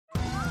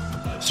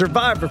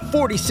Survivor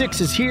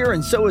 46 is here,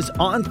 and so is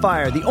On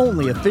Fire, the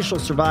only official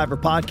Survivor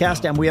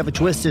podcast, and we have a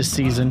twist this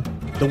season.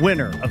 The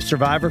winner of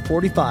Survivor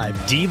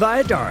 45, Dee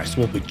Valladares,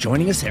 will be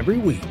joining us every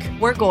week.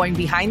 We're going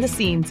behind the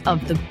scenes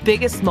of the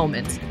biggest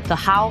moments, the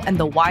how and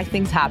the why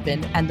things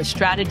happen, and the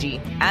strategy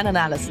and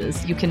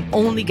analysis you can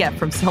only get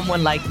from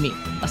someone like me,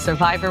 a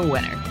Survivor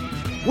winner.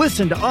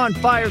 Listen to On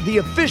Fire, the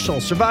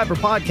official Survivor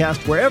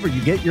podcast, wherever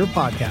you get your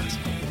podcast.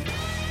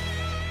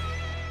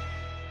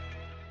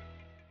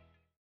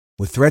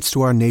 With threats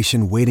to our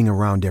nation waiting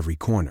around every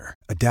corner,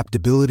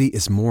 adaptability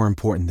is more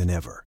important than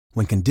ever.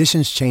 When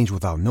conditions change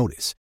without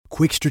notice,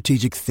 quick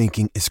strategic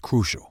thinking is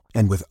crucial.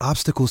 And with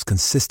obstacles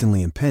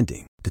consistently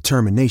impending,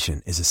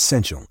 determination is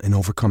essential in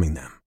overcoming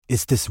them.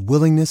 It's this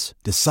willingness,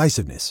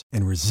 decisiveness,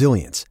 and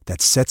resilience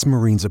that sets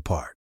Marines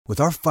apart. With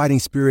our fighting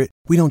spirit,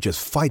 we don't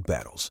just fight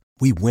battles,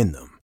 we win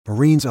them.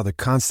 Marines are the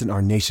constant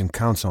our nation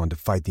counts on to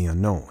fight the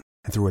unknown.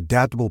 And through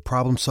adaptable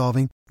problem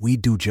solving, we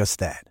do just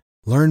that.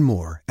 Learn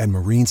more at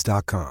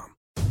marines.com.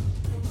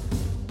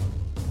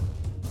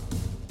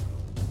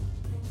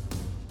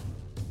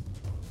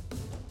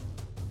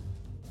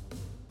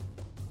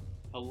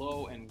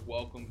 Hello and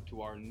welcome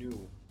to our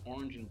new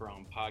Orange and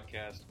Brown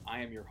podcast.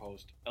 I am your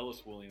host,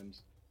 Ellis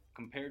Williams.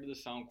 Compared to the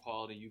sound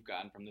quality you've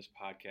gotten from this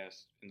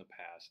podcast in the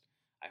past,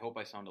 I hope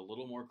I sound a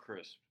little more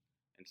crisp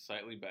and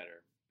slightly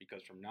better,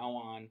 because from now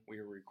on, we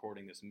are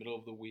recording this middle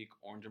of the week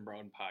Orange and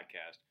Brown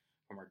podcast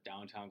from our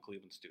downtown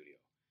Cleveland studio.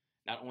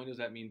 Not only does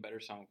that mean better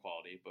sound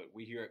quality, but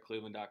we here at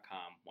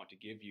Cleveland.com want to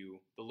give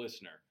you, the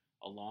listener,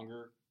 a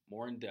longer,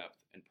 more in-depth,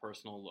 and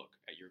personal look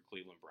at your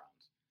Cleveland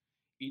Browns.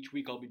 Each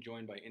week I'll be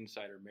joined by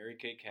insider Mary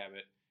Kay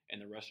Cabot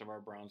and the rest of our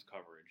Browns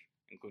coverage,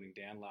 including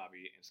Dan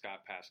Labbe and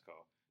Scott Pasco,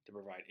 to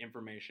provide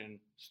information,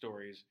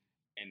 stories,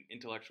 and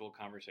intellectual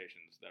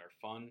conversations that are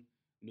fun,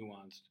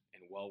 nuanced,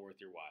 and well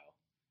worth your while.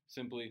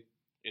 Simply,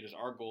 it is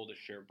our goal to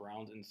share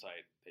Browns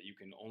insight that you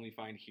can only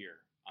find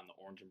here on the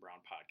Orange and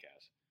Brown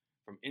podcast.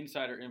 From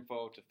insider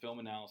info to film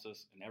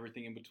analysis and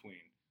everything in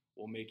between,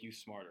 we'll make you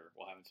smarter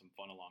while having some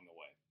fun along the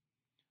way.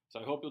 So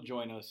I hope you'll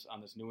join us on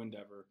this new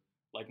endeavor.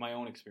 Like my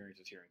own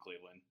experiences here in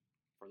Cleveland,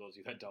 for those of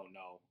you that don't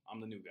know, I'm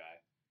the new guy.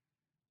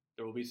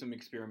 There will be some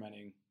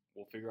experimenting.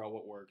 We'll figure out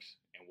what works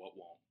and what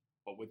won't.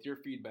 But with your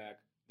feedback,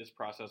 this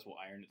process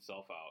will iron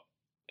itself out.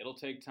 It'll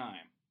take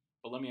time,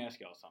 but let me ask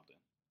y'all something.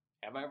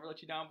 Have I ever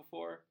let you down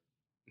before?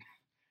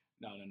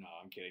 No,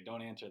 I'm kidding.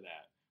 Don't answer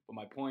that. But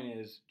my point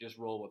is, just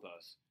roll with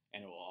us,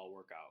 and it will all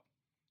work out.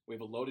 We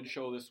have a loaded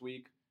show this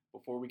week.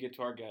 Before we get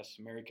to our guests,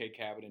 Mary Kay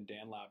Cabot and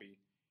Dan Labbe,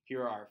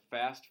 here are our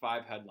Fast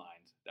 5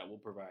 headlines that will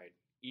provide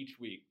each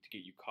week to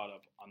get you caught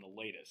up on the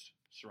latest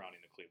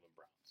surrounding the Cleveland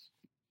Browns.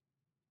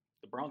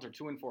 The Browns are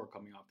 2-4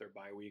 coming off their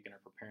bye week and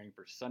are preparing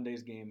for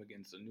Sunday's game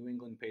against the New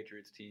England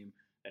Patriots team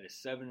that is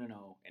 7-0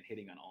 and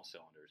hitting on all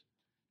cylinders.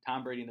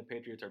 Tom Brady and the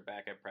Patriots are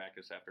back at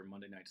practice after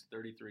Monday night's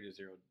 33-0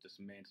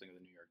 dismantling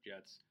of the New York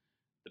Jets.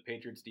 The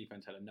Patriots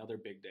defense had another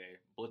big day,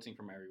 blitzing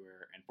from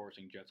everywhere and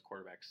forcing Jets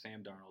quarterback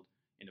Sam Darnold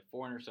into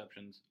 4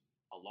 interceptions,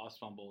 a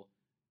lost fumble,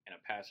 and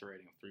a passer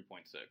rating of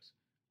 3.6.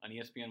 An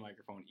ESPN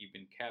microphone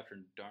even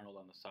captured Darnold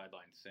on the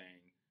sideline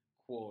saying,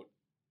 quote,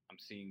 "I'm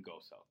seeing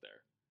ghosts out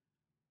there."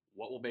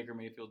 What will Baker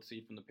Mayfield see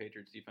from the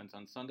Patriots defense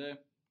on Sunday?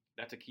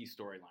 That's a key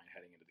storyline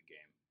heading into the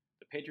game.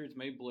 The Patriots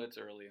may blitz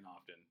early and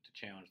often to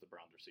challenge the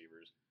Browns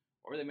receivers,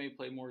 or they may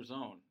play more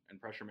zone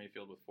and pressure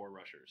Mayfield with 4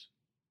 rushers.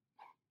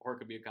 Or it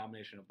could be a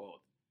combination of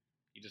both.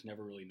 You just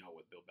never really know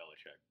with Bill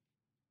Belichick.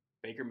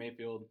 Baker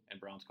Mayfield and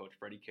Browns coach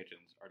Freddie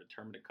Kitchens are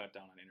determined to cut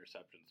down on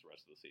interceptions the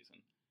rest of the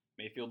season.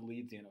 Mayfield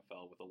leads the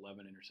NFL with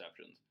 11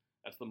 interceptions.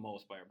 That's the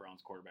most by a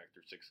Browns quarterback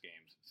through 6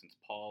 games since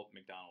Paul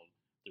McDonald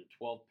threw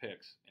 12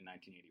 picks in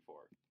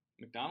 1984.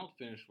 McDonald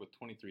finished with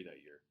 23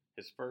 that year,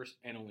 his first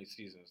and only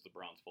season as the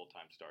Browns'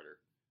 full-time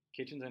starter.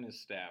 Kitchens and his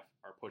staff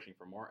are pushing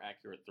for more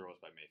accurate throws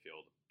by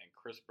Mayfield and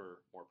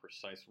crisper, more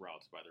precise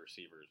routes by the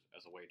receivers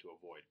as a way to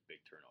avoid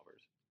big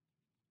turnovers.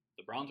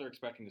 The Browns are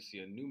expecting to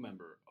see a new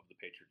member of the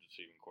Patriots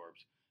receiving corps,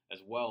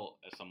 as well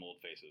as some old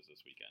faces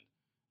this weekend.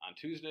 On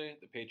Tuesday,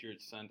 the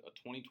Patriots sent a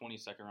 2020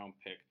 second-round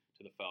pick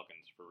to the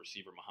Falcons for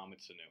receiver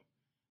Mohamed Sanu.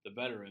 The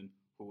veteran,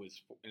 who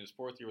is in his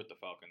 4th year with the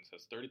Falcons,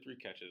 has 33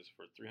 catches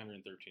for 313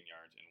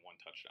 yards and 1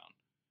 touchdown.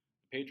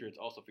 The Patriots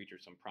also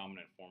featured some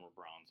prominent former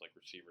Browns like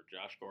receiver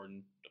Josh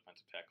Gordon,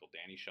 defensive tackle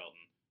Danny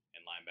Shelton,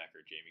 and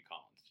linebacker Jamie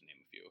Collins, to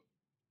name a few.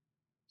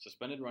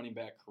 Suspended running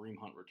back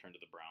Kareem Hunt returned to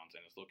the Browns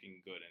and is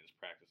looking good in his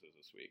practices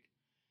this week.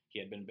 He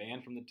had been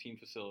banned from the team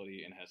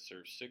facility and has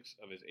served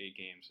 6 of his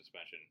 8-game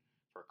suspension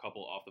for a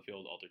couple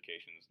off-the-field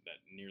altercations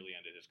that nearly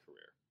ended his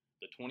career.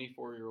 The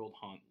 24-year-old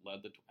Hunt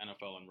led the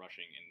NFL in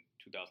rushing in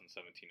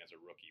 2017 as a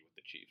rookie with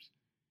the Chiefs.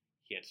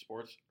 He had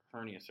sports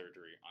hernia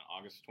surgery on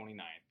August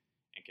 29th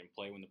and can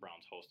play when the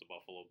Browns host the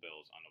Buffalo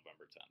Bills on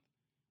November 10th.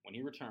 When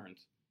he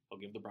returns,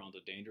 he'll give the Browns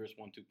a dangerous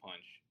 1-2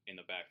 punch in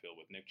the backfield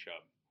with Nick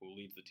Chubb, who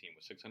leads the team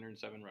with 607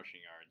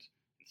 rushing yards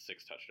and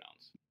 6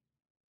 touchdowns.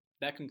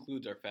 That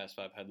concludes our Fast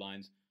 5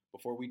 headlines.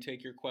 Before we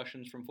take your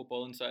questions from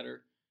Football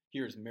Insider,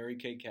 here's Mary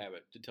Kay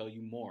Cabot to tell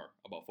you more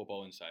about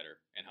Football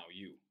Insider and how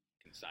you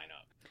can sign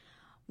up.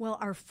 Well,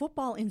 our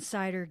Football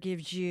Insider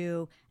gives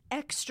you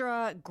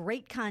extra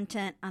great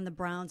content on the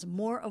Browns,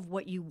 more of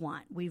what you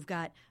want. We've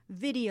got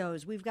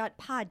videos, we've got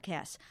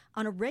podcasts.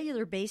 On a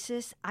regular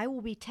basis, I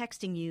will be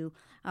texting you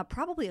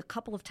probably a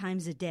couple of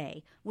times a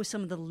day with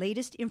some of the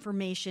latest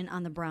information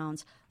on the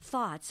Browns,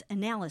 thoughts,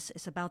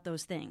 analysis about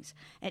those things.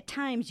 At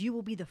times, you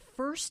will be the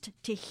first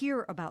to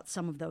hear about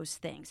some of those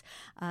things.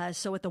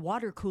 So at the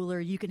water cooler,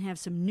 you can have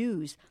some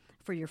news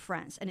for your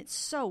friends. And it's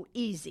so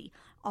easy.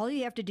 All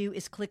you have to do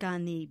is click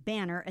on the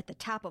banner at the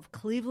top of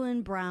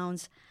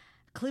cleveland.com/Browns.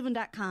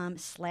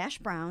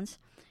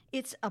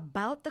 It's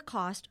about the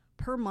cost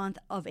per month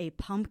of a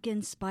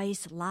pumpkin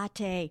spice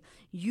latte.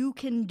 You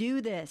can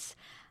do this.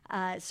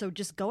 So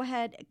just go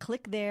ahead,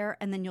 click there,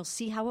 and then you'll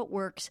see how it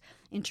works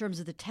in terms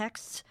of the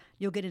texts.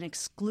 You'll get an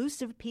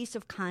exclusive piece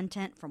of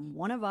content from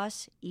one of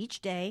us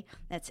each day.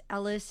 That's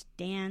Ellis,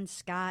 Dan,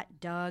 Scott,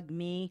 Doug,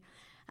 me.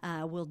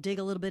 We'll dig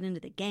a little bit into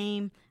the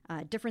game,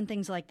 different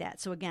things like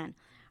that. So again,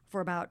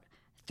 for about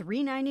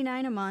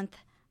 $3.99 a month,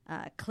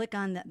 click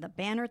on the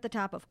banner at the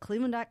top of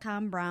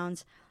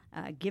cleveland.com/Browns.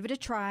 Give it a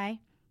try.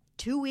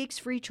 2 weeks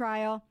free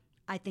trial.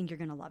 I think you're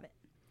going to love it.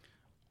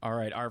 All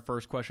right, our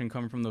first question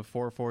coming from the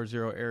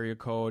 440 area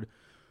code.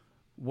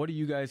 What do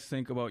you guys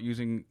think about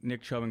using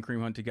Nick Chubb and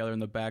Kareem Hunt together in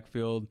the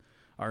backfield?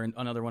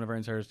 Another one of our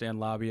insiders, Dan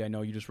Lobby, I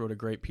know you just wrote a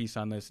great piece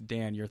on this.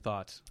 Dan, your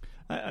thoughts?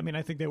 I mean,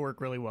 I think they work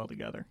really well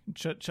together.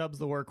 Chubb's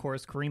the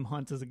workhorse. Kareem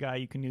Hunt is a guy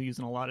you can use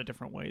in a lot of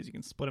different ways. You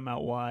can split him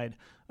out wide.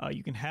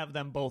 You can have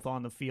them both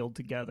on the field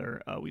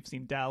together. We've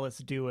seen Dallas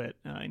do it.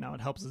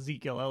 It helps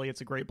Ezekiel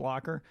Elliott's a great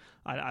blocker.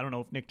 I don't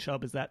know if Nick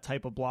Chubb is that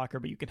type of blocker,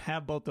 but you can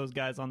have both those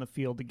guys on the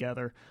field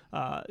together.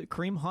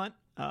 Kareem Hunt,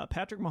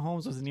 Patrick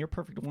Mahomes was a near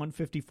perfect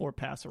 154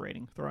 passer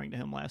rating throwing to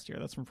him last year.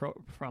 That's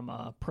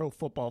from Pro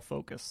Football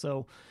Focus.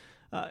 So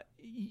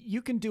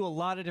you can do a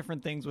lot of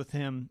different things with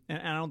him,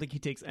 and I don't think he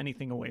takes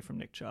anything away from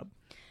Nick Chubb.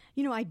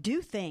 I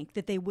do think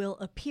that they will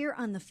appear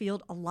on the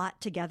field a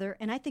lot together,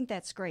 and I think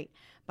that's great.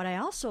 But I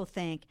also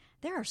think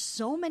there are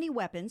so many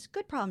weapons,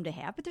 good problem to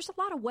have, but there's a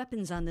lot of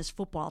weapons on this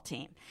football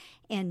team.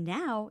 And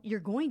now you're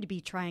going to be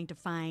trying to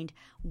find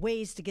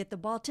ways to get the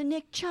ball to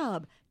Nick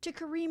Chubb, to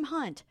Kareem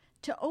Hunt,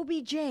 to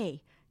OBJ,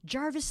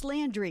 Jarvis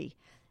Landry,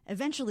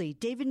 eventually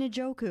David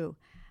Njoku,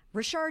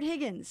 Rashard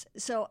Higgins.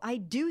 So I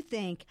do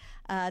think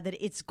that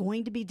it's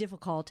going to be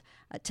difficult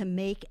to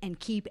make and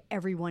keep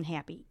everyone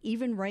happy.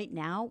 Even right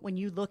now, when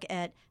you look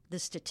at the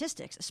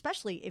statistics,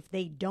 especially if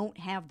they don't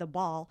have the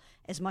ball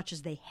as much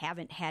as they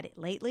haven't had it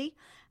lately,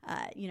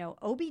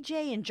 OBJ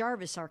and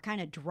Jarvis are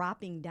kind of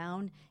dropping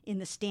down in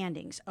the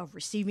standings of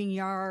receiving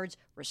yards,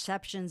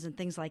 receptions, and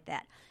things like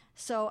that.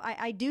 So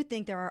I do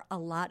think there are a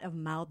lot of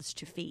mouths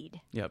to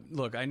feed. Yeah,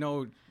 look, I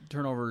know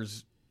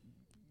turnovers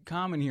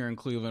common here in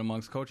Cleveland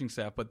amongst coaching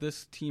staff, but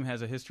this team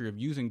has a history of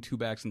using two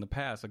backs in the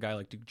past, a guy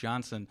like Duke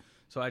Johnson.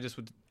 So I just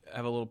would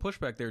have a little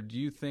pushback there. Do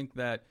you think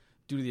that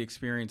due to the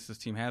experience this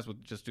team has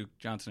with just Duke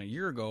Johnson a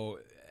year ago,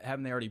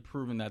 haven't they already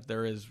proven that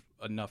there is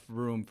enough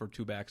room for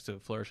two backs to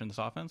flourish in this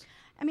offense?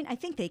 I mean, I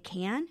think they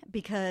can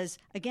because,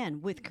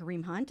 again, with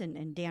Kareem Hunt,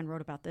 and Dan wrote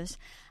about this,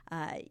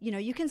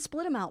 you can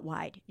split him out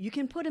wide. You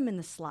can put him in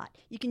the slot.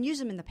 You can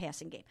use him in the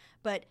passing game.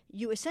 But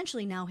you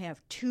essentially now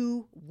have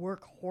two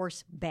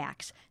workhorse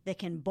backs that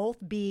can both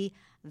be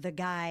the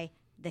guy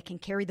that can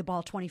carry the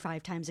ball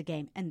 25 times a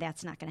game, and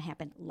that's not going to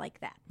happen like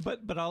that.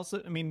 But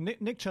also, I mean,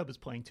 Nick Chubb is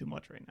playing too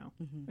much right now.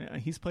 Mm-hmm.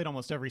 He's played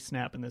almost every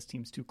snap in this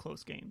team's two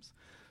close games.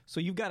 So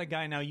you've got a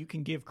guy now you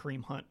can give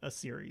Kareem Hunt a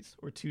series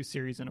or two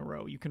series in a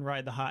row. You can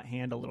ride the hot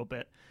hand a little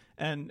bit.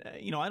 And,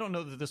 I don't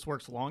know that this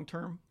works long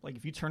term. Like,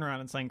 if you turn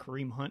around and sign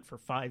Kareem Hunt for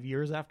 5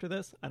 years after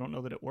this, I don't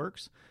know that it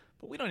works.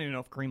 But we don't even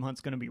know if Kareem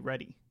Hunt's going to be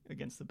ready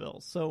against the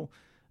Bills. So,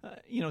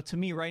 to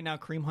me right now,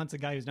 Kareem Hunt's a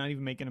guy who's not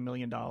even making $1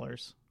 million.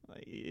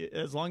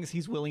 As long as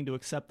he's willing to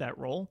accept that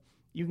role,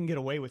 you can get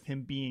away with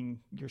him being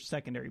your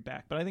secondary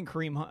back. But I think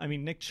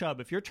Nick Chubb,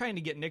 if you're trying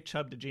to get Nick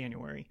Chubb to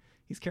January,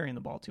 he's carrying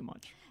the ball too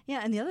much.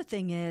 Yeah, and the other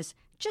thing is,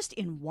 just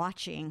in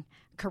watching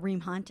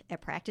Kareem Hunt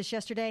at practice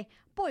yesterday,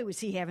 boy, was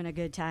he having a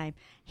good time.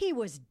 He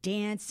was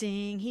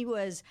dancing. He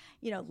was,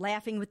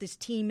 laughing with his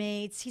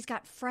teammates. He's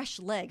got fresh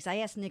legs. I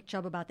asked Nick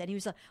Chubb about that. He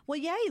was like, well,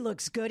 yeah, he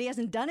looks good. He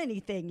hasn't done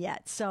anything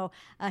yet. So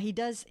he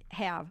does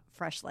have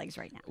fresh legs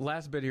right now.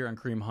 Last bit here on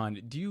Kareem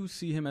Hunt. Do you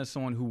see him as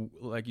someone who,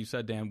 like you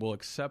said, Dan, will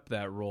accept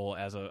that role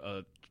as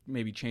a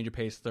maybe change of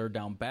pace third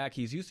down back?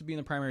 He's used to being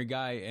the primary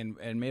guy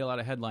and made a lot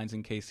of headlines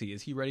in KC.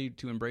 Is he ready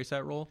to embrace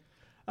that role?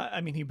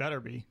 I mean, he better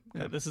be.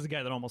 This is a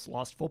guy that almost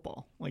lost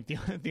football. Like,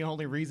 the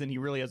only reason he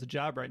really has a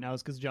job right now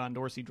is because John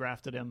Dorsey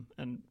drafted him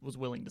and was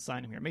willing to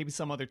sign him here. Maybe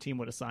some other team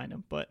would have signed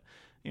him. But,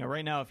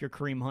 right now, if you're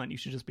Kareem Hunt, you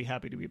should just be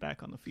happy to be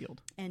back on the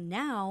field. And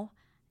now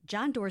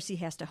John Dorsey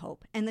has to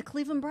hope, and the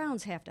Cleveland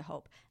Browns have to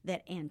hope,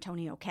 that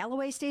Antonio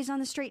Callaway stays on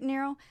the straight and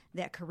narrow,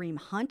 that Kareem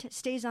Hunt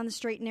stays on the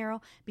straight and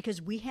narrow, because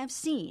we have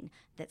seen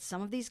that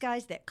some of these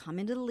guys that come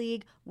into the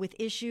league with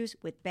issues,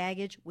 with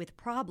baggage, with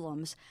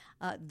problems,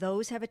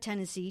 those have a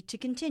tendency to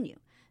continue.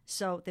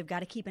 So they've got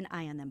to keep an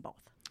eye on them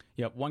both.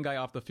 Yep, one guy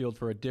off the field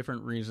for a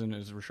different reason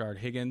is Rashard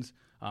Higgins.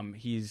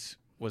 He's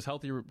was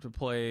healthy to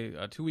play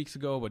 2 weeks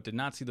ago, but did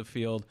not see the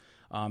field.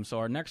 So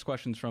our next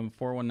question is from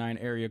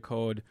 419 area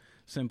code,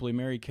 simply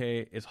Mary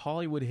Kay. Is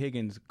Hollywood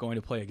Higgins going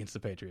to play against the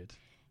Patriots?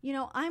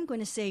 I'm going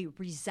to say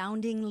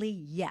resoundingly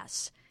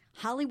yes.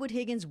 Hollywood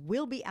Higgins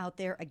will be out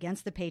there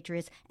against the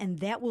Patriots, and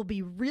that will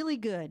be really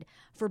good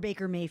for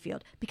Baker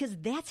Mayfield because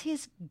that's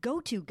his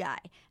go-to guy.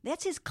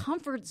 That's his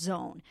comfort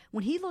zone.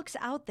 When he looks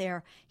out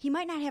there, he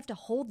might not have to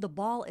hold the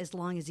ball as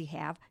long as he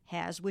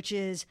has, which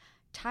is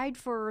tied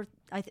for,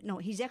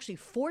 he's actually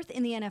fourth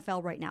in the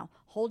NFL right now,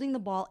 holding the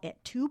ball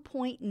at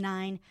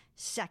 2.9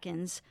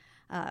 seconds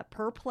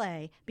per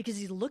play because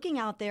he's looking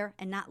out there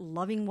and not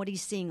loving what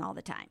he's seeing all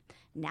the time.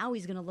 Now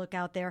he's going to look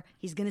out there,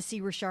 he's going to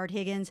see Rashard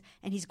Higgins,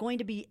 and he's going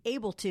to be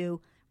able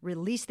to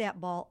release that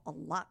ball a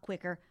lot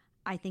quicker.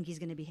 I think he's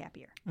going to be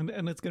happier.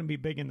 And it's going to be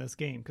big in this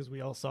game because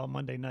we all saw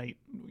Monday night,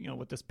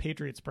 what this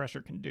Patriots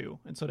pressure can do.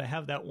 And so to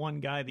have that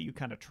one guy that you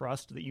kind of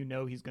trust, that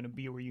he's going to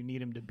be where you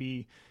need him to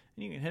be,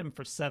 and you can hit him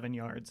for 7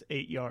 yards,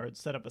 8 yards,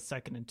 set up a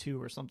 2nd and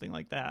 2 or something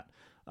like that,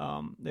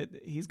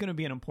 he's going to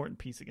be an important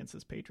piece against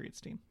this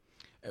Patriots team.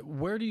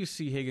 Where do you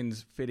see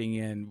Higgins fitting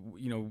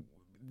in?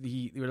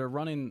 They're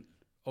running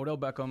Odell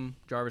Beckham,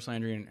 Jarvis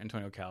Landry, and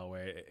Antonio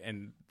Callaway,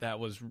 and that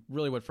was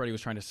really what Freddie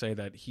was trying to say,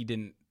 that he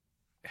didn't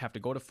have to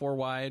go to 4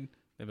 wide.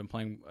 They've been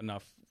playing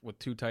enough with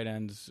 2 tight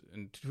ends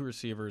and 2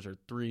 receivers, or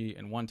 3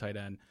 and 1 tight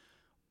end.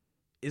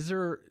 Is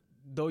there,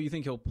 though you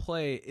think he'll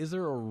play, is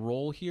there a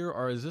role here,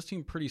 or is this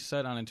team pretty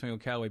set on Antonio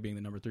Callaway being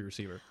the number 3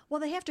 receiver? Well,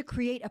 they have to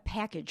create a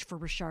package for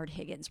Rashard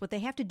Higgins. What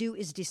they have to do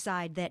is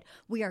decide that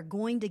we are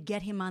going to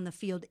get him on the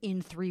field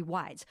in 3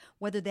 wides,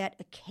 whether that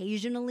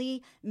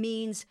occasionally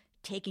means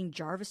taking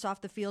Jarvis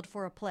off the field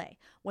for a play,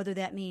 whether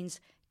that means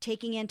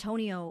taking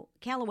Antonio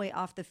Callaway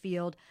off the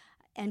field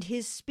and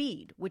his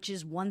speed, which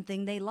is one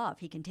thing they love.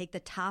 He can take the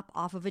top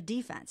off of a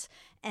defense,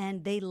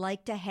 and they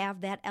like to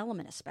have that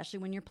element, especially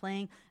when you're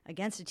playing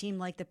against a team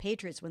like the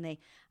Patriots. When they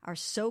are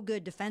so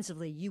good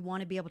defensively, you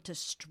want to be able to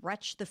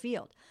stretch the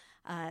field.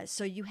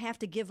 So you have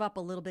to give up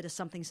a little bit of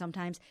something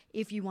sometimes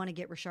if you want to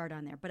get Rashard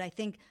on there. But I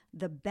think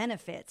the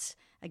benefits,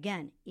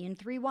 again, in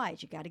 3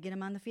 wides, you got to get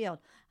him on the field.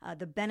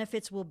 The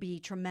benefits will be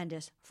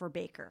tremendous for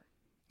Baker.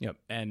 Yep,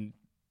 and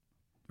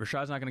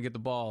Rashad's not going to get the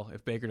ball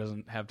if Baker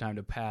doesn't have time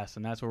to pass,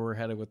 and that's where we're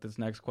headed with this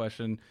next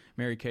question.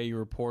 Mary Kay, you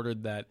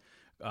reported that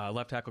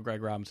left tackle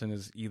Greg Robinson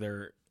is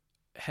either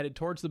headed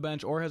towards the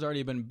bench or has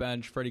already been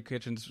benched. Freddie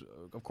Kitchens,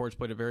 of course,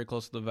 played it very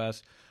close to the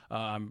vest.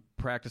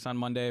 Practice on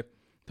Monday,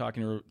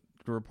 talking to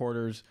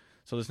reporters.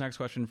 So this next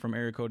question from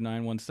area code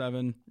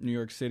 917, New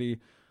York City.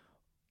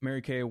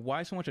 Mary Kay,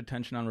 why so much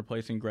attention on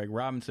replacing Greg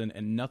Robinson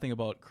and nothing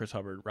about Chris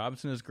Hubbard?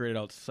 Robinson is graded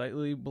out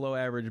slightly below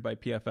average by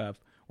PFF,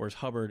 whereas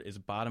Hubbard is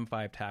bottom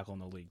 5 tackle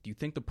in the league. Do you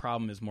think the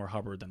problem is more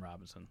Hubbard than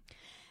Robinson?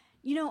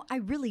 I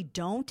really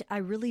don't. I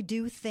really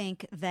do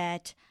think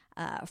that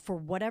for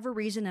whatever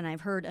reason, and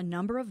I've heard a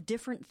number of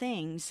different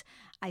things,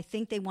 I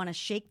think they want to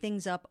shake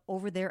things up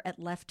over there at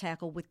left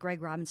tackle with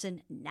Greg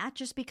Robinson, not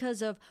just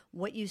because of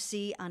what you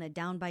see on a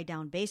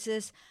down-by-down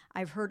basis.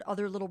 I've heard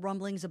other little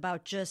rumblings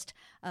about just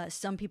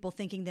some people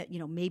thinking that,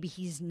 maybe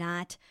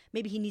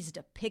he needs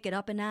to pick it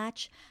up a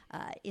notch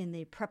in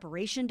the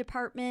preparation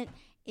department,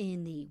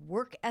 in the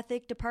work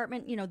ethic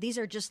department. These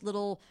are just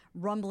little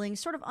rumblings,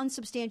 sort of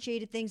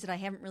unsubstantiated things that I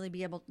haven't really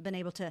been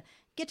able to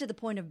get to the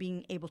point of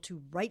being able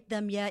to write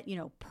them yet,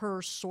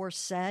 per source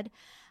said.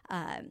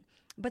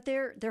 But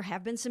there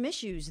have been some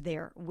issues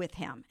there with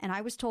him. And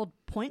I was told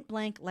point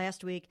blank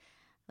last week,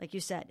 like you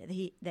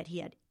said, that he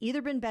had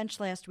either been benched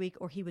last week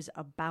or he was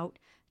about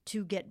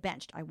to get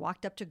benched. I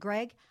walked up to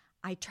Greg.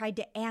 I tried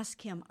to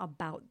ask him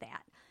about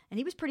that. And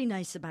he was pretty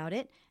nice about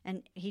it.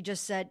 And he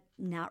just said,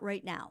 not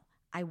right now.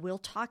 I will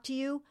talk to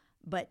you,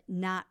 but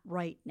not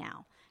right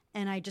now.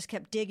 And I just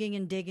kept digging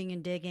and digging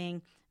and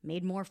digging,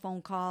 made more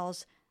phone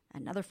calls,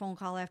 another phone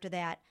call after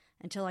that,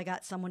 until I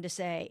got someone to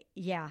say,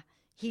 yeah,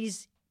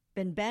 he's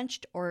been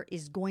benched or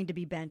is going to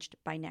be benched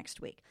by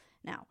next week.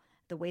 Now,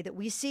 the way that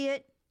we see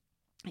it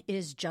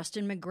is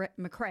Justin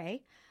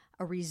McCray,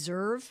 a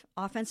reserve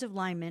offensive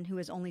lineman who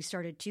has only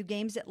started 2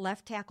 games at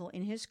left tackle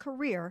in his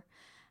career.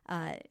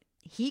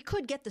 He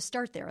could get the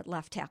start there at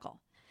left tackle.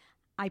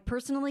 I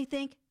personally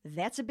think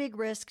that's a big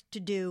risk to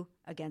do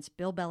against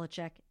Bill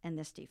Belichick and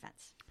this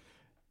defense.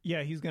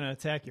 Yeah, he's going to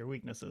attack your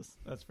weaknesses.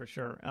 That's for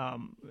sure.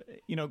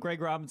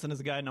 Greg Robinson is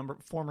a guy,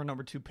 former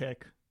number 2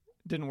 pick.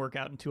 Didn't work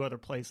out in 2 other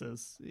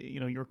places.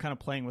 You were kind of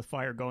playing with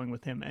fire going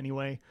with him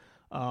anyway.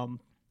 Can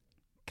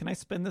I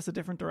spin this a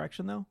different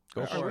direction, though?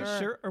 Go for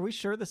it. Are we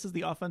sure this is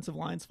the offensive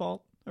line's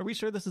fault? Are we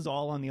sure this is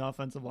all on the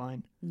offensive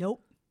line?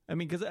 Nope.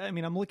 Because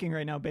I'm looking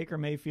right now. Baker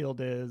Mayfield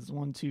is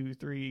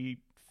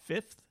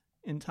 5th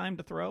in time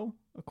to throw,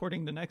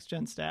 according to Next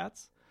Gen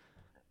Stats.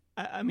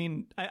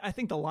 I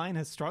think the line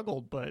has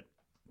struggled, but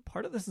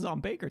part of this is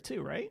on Baker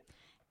too, right?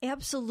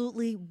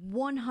 Absolutely,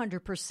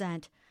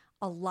 100%.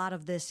 A lot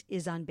of this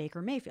is on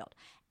Baker Mayfield.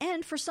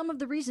 And for some of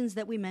the reasons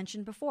that we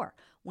mentioned before.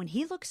 When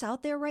he looks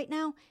out there right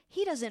now,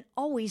 he doesn't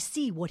always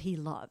see what he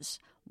loves.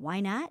 Why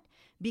not?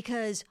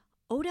 Because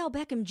Odell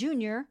Beckham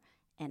Jr.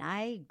 and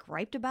I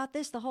griped about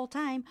this the whole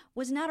time,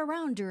 was not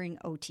around during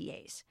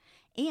OTAs.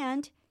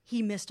 And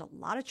he missed a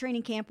lot of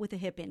training camp with a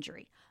hip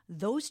injury.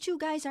 Those two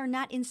guys are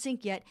not in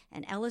sync yet.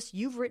 And Ellis,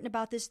 you've written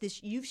about this.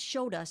 You've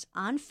showed us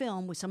on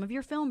film with some of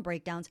your film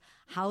breakdowns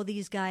how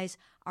these guys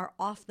are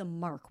off the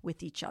mark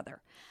with each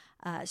other.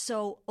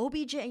 So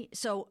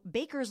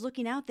Baker's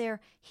looking out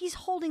there. He's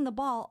holding the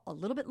ball a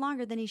little bit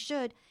longer than he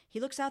should. He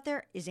looks out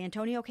there. Is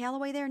Antonio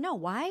Callaway there? No.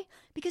 Why?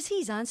 Because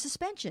he's on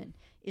suspension.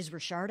 Is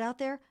Richard out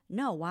there?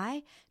 No.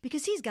 Why?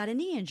 Because he's got a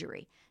knee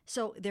injury.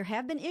 So there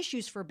have been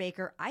issues for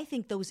Baker. I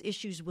think those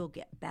issues will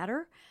get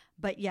better.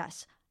 But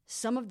yes,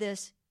 some of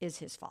this is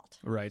his fault.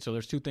 Right. So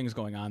there's two things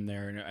going on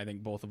there, and I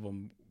think both of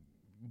them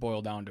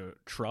boil down to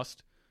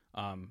trust.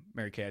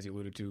 Mary Kay, as you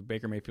alluded to,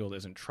 Baker Mayfield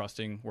isn't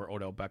trusting where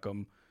Odell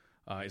Beckham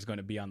is going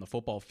to be on the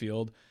football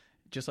field,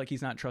 just like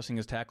he's not trusting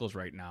his tackles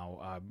right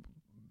now.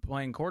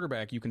 Playing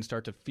quarterback, you can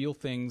start to feel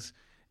things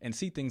and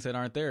see things that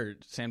aren't there.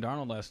 Sam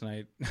Darnold last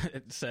night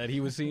said he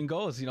was seeing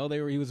ghosts. He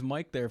was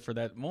mic'd there for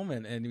that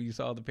moment, and you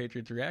saw the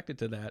Patriots reacted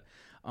to that.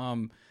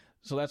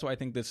 So that's why I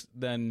think this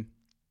then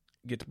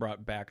gets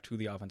brought back to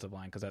the offensive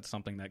line, because that's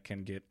something that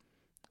can get,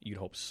 you'd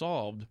hope,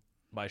 solved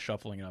by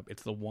shuffling it up.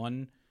 It's the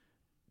one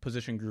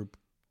position group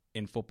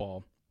in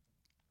football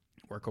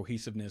where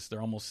cohesiveness, they're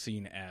almost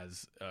seen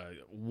as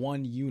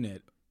one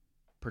unit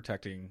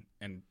protecting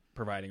and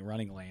providing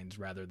running lanes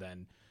rather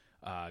than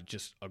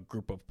just a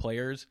group of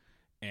players.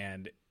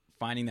 And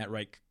finding that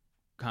right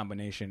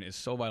combination is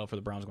so vital for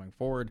the Browns going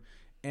forward.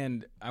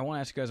 And I want to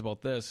ask you guys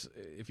about this,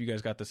 if you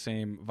guys got the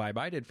same vibe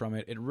I did from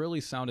it. It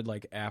really sounded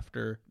like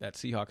after that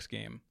Seahawks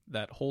game,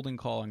 that holding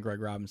call on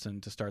Greg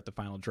Robinson to start the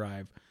final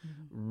drive,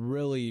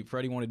 really,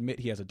 Freddie won't admit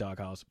he has a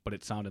doghouse, but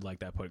it sounded like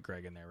that put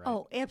Greg in there, right?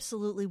 Oh,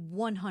 absolutely,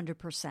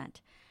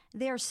 100%.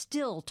 They're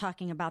still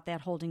talking about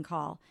that holding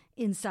call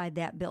inside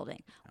that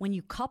building. When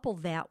you couple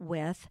that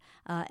with,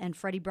 and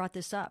Freddie brought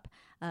this up,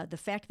 the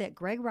fact that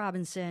Greg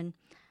Robinson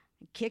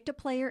kicked a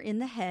player in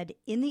the head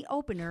in the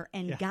opener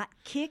and got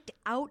kicked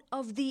out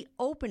of the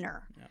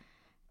opener. Yeah.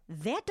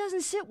 That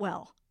doesn't sit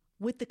well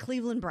with the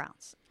Cleveland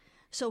Browns.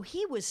 So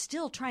he was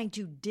still trying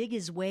to dig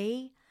his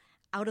way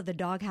out of the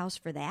doghouse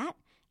for that,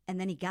 and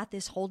then he got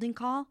this holding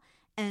call.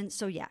 And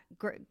so, yeah,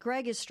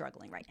 Greg is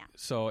struggling right now.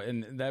 So,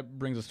 and that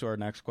brings us to our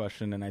next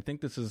question, and I think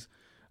this is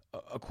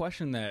a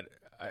question that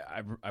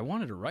I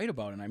wanted to write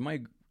about, and I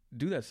might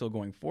do that still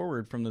going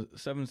forward from the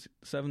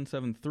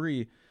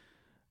 773.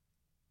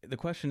 The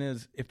question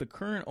is, if the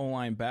current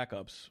O-line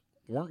backups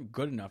weren't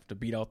good enough to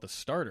beat out the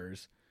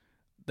starters,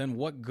 then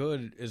what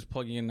good is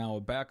plugging in now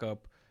a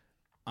backup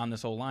on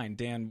this O-line?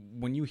 Dan,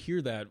 when you hear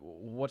that,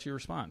 what's your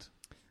response?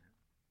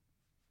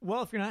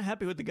 Well, if you're not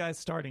happy with the guys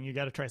starting, you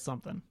got to try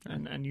something,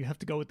 and you have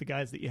to go with the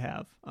guys that you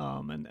have.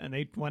 And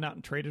they went out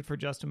and traded for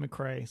Justin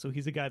McCray, so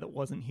he's a guy that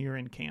wasn't here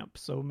in camp.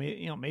 So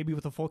maybe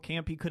with a full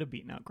camp, he could have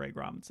beaten out Greg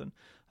Robinson.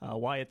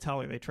 Wyatt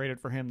Teller, they traded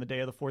for him the day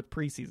of the 4th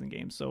preseason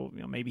game, so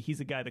maybe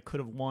he's a guy that could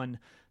have won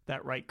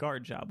that right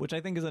guard job, which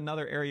I think is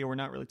another area we're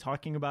not really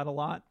talking about a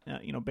lot.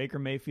 Baker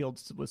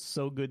Mayfield was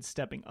so good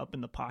stepping up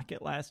in the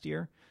pocket last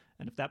year,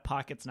 and if that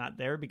pocket's not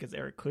there because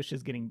Eric Kush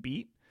is getting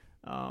beat,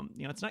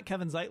 it's not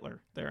Kevin Zeitler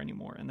there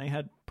anymore. And they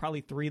had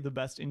probably 3 of the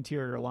best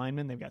interior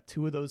linemen. They've got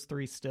 2 of those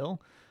 3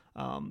 still.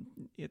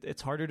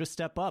 It's harder to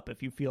step up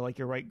if you feel like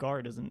your right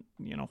guard isn't,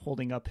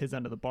 holding up his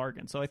end of the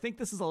bargain. So I think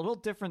this is a little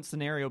different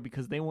scenario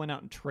because they went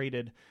out and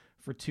traded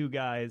for 2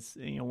 guys,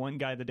 one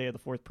guy the day of the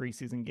 4th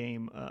preseason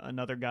game,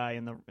 another guy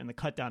in the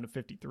cut down to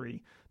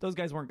 53. Those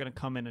guys weren't going to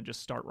come in and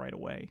just start right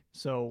away.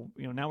 So,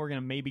 now we're going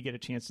to maybe get a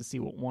chance to see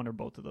what one or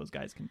both of those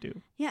guys can do.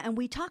 Yeah, and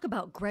we talk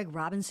about Greg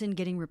Robinson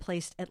getting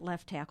replaced at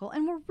left tackle,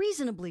 and we're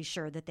reasonably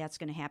sure that that's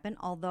going to happen,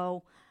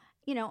 although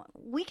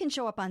we can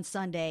show up on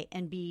Sunday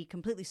and be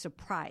completely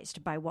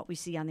surprised by what we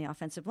see on the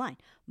offensive line.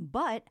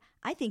 But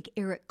I think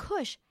Eric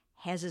Kush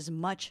has as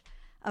much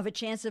of a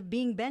chance of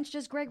being benched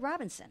as Greg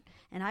Robinson.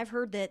 And I've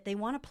heard that they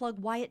want to plug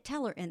Wyatt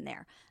Teller in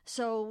there.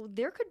 So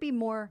there could be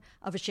more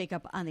of a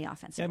shakeup on the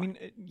offensive line.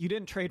 You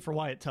didn't trade for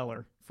Wyatt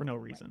Teller for no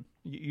reason.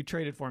 Right. You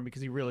traded for him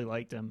because you really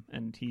liked him,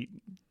 and he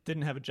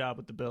didn't have a job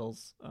with the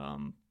Bills.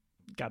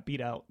 Got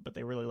beat out, but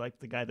they really liked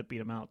the guy that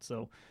beat him out.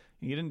 So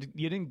you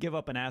didn't give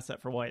up an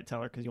asset for Wyatt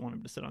Teller because you want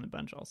him to sit on the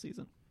bench all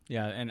season.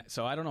 Yeah, and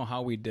so I don't know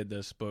how we did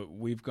this, but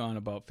we've gone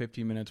about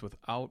 15 minutes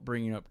without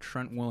bringing up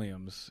Trent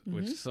Williams,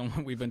 which is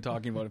someone we've been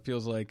talking about. It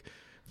feels like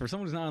for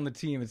someone who's not on the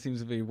team, it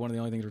seems to be one of the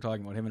only things we're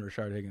talking about, him and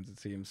Rashard Higgins, it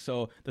seems.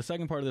 So the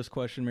second part of this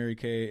question, Mary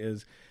Kay,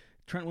 is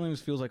Trent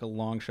Williams feels like a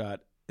long shot.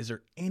 Is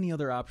there any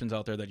other options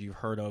out there that you've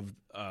heard of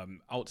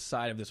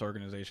outside of this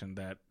organization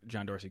that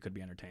John Dorsey could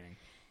be entertaining?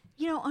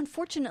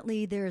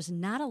 Unfortunately, there's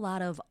not a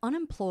lot of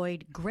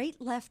unemployed,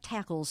 great left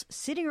tackles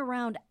sitting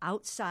around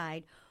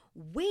outside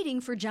waiting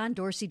for John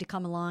Dorsey to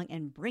come along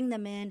and bring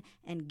them in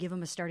and give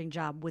him a starting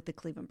job with the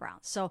Cleveland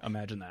Browns. So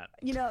imagine that.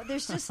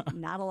 There's just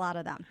not a lot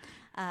of them.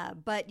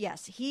 But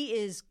yes,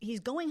 he's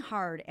going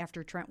hard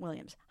after Trent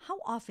Williams. How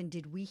often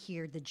did we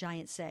hear the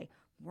Giants say,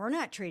 we're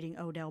not trading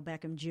Odell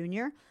Beckham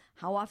Jr.?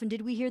 How often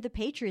did we hear the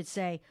Patriots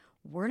say,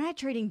 we're not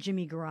trading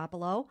Jimmy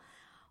Garoppolo?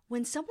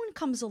 when someone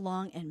comes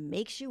along and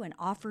makes you an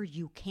offer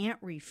you can't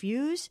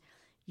refuse,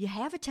 you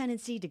have a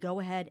tendency to go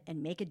ahead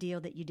and make a deal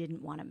that you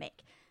didn't want to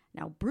make.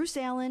 Now, Bruce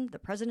Allen, the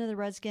president of the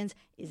Redskins,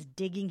 is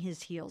digging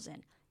his heels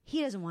in. He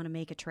doesn't want to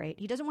make a trade.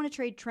 He doesn't want to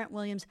trade Trent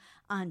Williams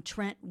on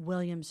Trent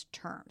Williams'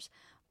 terms.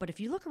 But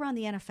if you look around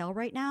the NFL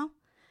right now,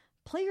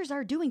 players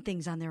are doing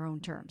things on their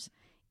own terms.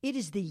 It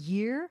is the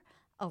year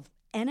of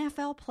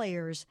NFL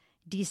players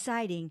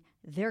deciding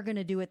they're going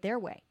to do it their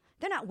way.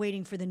 They're not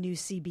waiting for the new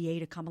CBA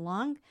to come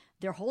along.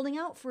 They're holding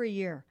out for a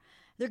year.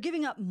 They're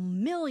giving up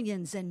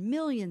millions and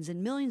millions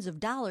and millions of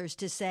dollars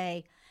to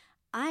say,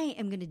 I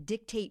am going to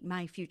dictate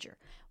my future.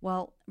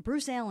 Well,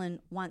 Bruce Allen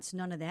wants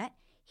none of that.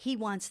 He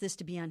wants this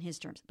to be on his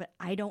terms. But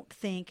I don't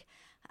think,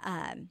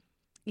 I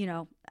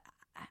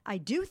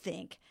do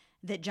think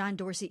that John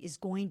Dorsey is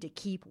going to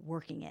keep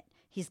working it.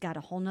 He's got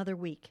a whole nother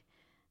week.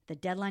 The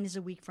deadline is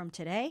a week from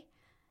today.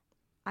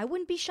 I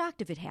wouldn't be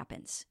shocked if it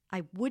happens.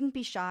 I wouldn't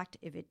be shocked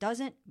if it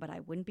doesn't, but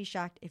I wouldn't be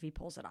shocked if he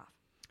pulls it off.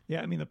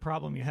 Yeah, I mean, the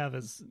problem you have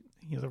is,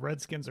 the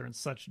Redskins are in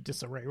such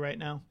disarray right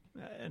now.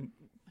 And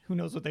who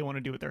knows what they want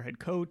to do with their head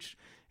coach.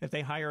 If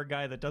they hire a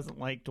guy that doesn't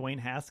like Dwayne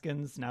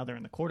Haskins, now they're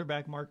in the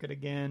quarterback market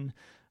again.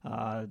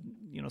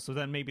 So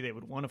then maybe they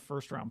would want a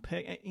first-round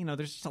pick.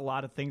 There's just a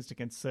lot of things to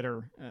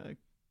consider,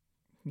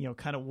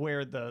 kind of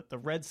where the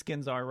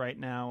Redskins are right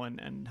now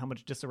and how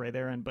much disarray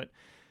they're in. But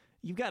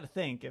you've got to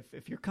think,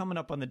 if you're coming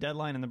up on the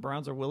deadline and the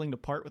Browns are willing to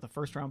part with a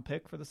first-round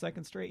pick for the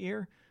second straight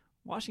year,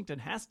 Washington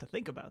has to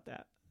think about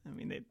that. I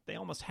mean, they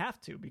almost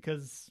have to,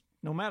 because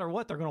no matter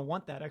what, they're going to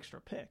want that extra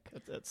pick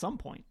at some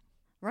point.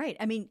 Right.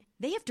 I mean,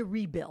 they have to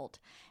rebuild.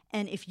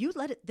 And if you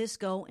let this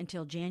go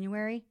until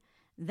January,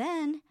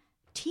 then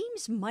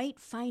teams might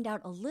find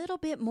out a little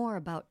bit more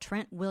about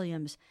Trent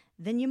Williams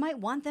than you might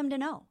want them to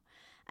know.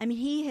 I mean,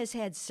 he has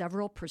had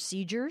several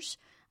procedures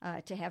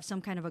to have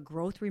some kind of a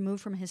growth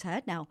removed from his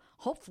head. Now,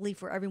 hopefully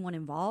for everyone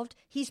involved,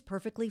 he's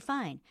perfectly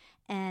fine.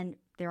 And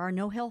there are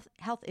no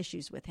health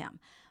issues with him.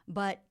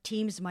 But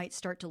teams might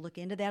start to look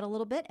into that a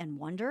little bit and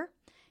wonder.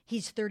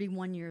 He's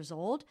 31 years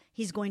old.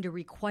 He's going to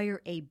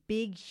require a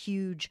big,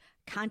 huge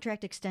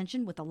contract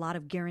extension with a lot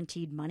of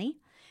guaranteed money.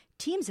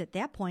 Teams at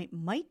that point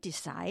might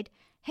decide,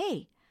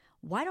 hey,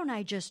 why don't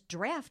I just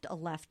draft a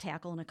left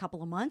tackle in a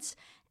couple of months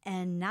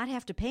and not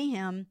have to pay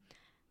him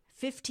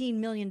 $15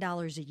 million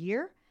a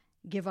year,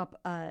 give up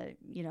a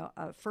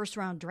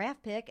first-round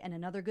draft pick and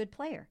another good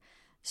player.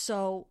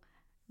 So,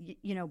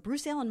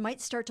 Bruce Allen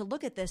might start to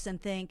look at this and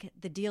think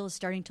the deal is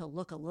starting to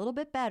look a little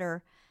bit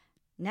better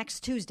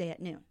next Tuesday at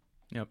noon.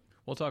 Yep.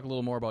 We'll talk a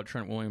little more about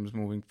Trent Williams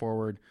moving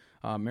forward.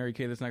 Mary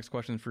Kay, this next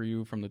question is for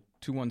you from the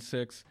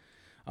 216.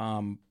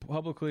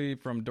 Publicly,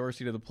 from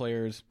Dorsey to the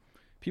players,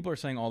 people are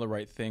saying all the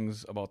right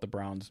things about the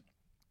Browns,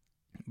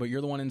 but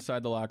you're the one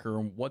inside the locker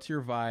room. What's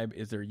your vibe?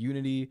 Is there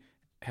unity?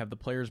 Have the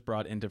players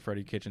brought into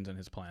Freddie Kitchens and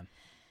his plan?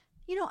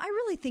 I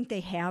really think they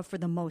have for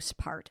the most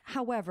part.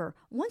 However,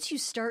 once you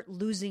start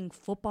losing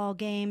football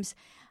games,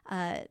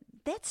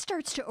 that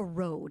starts to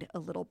erode a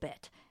little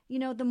bit.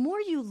 The more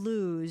you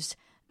lose,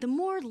 the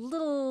more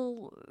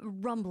little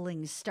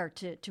rumblings start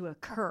to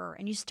occur,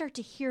 and you start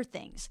to hear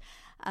things.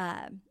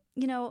 And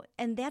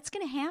that's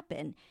going to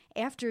happen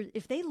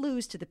if they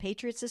lose to the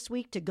Patriots this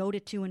week to go to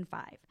 2-5,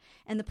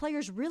 and the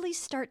players really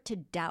start to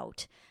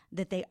doubt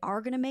that they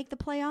are going to make the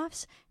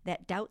playoffs.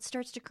 That doubt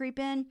starts to creep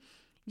in.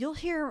 You'll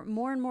hear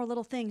more and more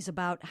little things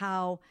about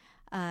how,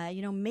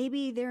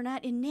 maybe they're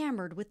not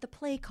enamored with the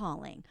play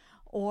calling,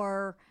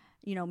 or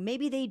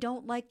maybe they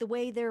don't like the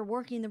way they're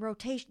working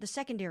the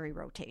secondary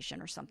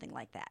rotation, or something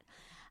like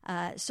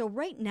that. So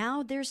right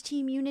now there's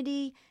team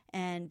unity,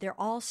 and they're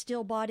all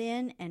still bought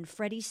in, and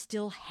Freddie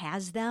still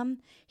has them.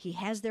 He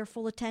has their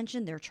full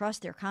attention, their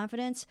trust, their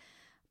confidence.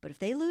 But if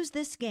they lose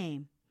this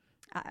game,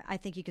 I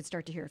think you could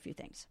start to hear a few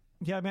things.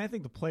 Yeah, I mean, I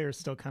think the players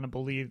still kind of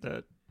believe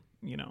that,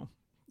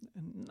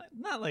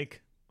 not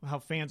like how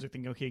fans are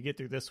thinking, okay, you get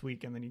through this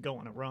week and then you go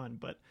on a run.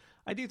 But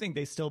I do think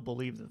they still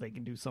believe that they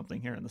can do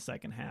something here in the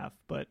second half.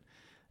 But,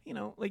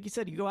 like you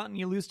said, you go out and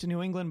you lose to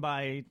New England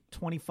by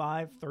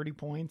 25, 30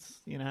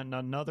 points, and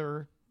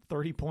another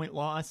 30-point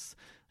loss.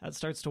 That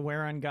starts to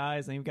wear on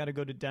guys. And you've got to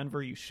go to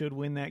Denver. You should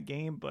win that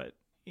game. But,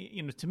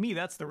 to me,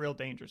 that's the real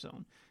danger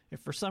zone. If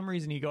for some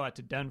reason you go out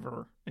to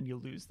Denver and you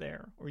lose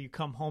there, or you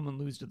come home and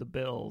lose to the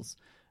Bills,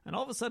 and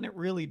all of a sudden it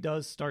really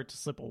does start to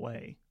slip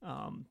away,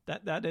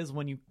 that is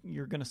when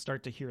you're going to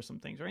start to hear some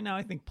things. Right now,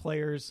 I think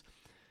players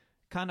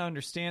kind of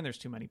understand there's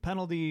too many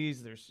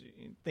penalties, there's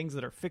things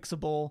that are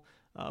fixable,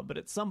 but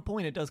at some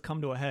point it does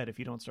come to a head if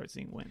you don't start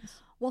seeing wins.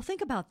 Well,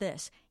 think about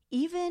this.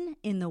 Even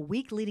in the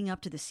week leading up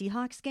to the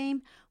Seahawks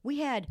game, we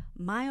had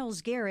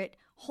Myles Garrett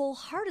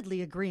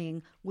wholeheartedly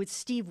agreeing with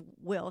Steve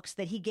Wilks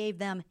that he gave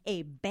them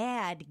a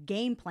bad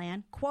game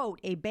plan, quote,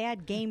 a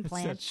bad game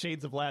plan. It's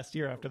shades of last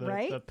year after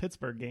the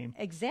Pittsburgh game.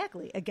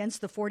 Exactly,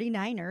 against the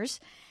 49ers.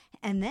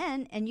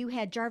 And you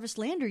had Jarvis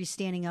Landry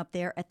standing up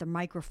there at the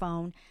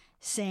microphone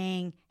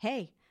saying,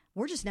 hey,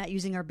 we're just not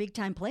using our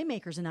big-time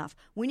playmakers enough.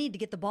 We need to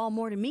get the ball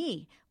more to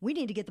me. We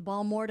need to get the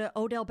ball more to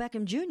Odell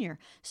Beckham Jr.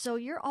 So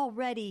you're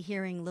already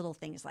hearing little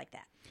things like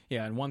that.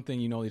 Yeah, and one thing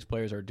these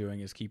players are doing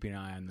is keeping an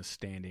eye on the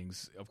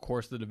standings. Of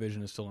course, the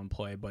division is still in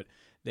play, but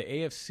the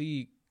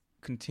AFC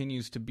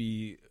continues to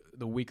be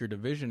the weaker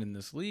division in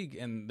this league,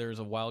 and there's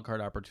a wild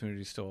card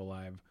opportunity still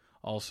alive.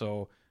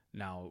 Also,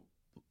 now,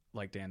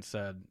 like Dan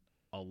said,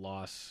 a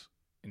loss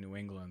in New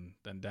England,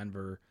 then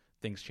Denver,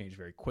 things change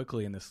very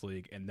quickly in this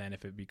league. And then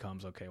if it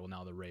becomes, okay, well,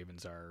 now the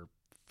Ravens are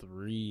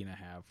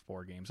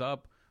 4 games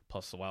up,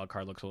 plus the wild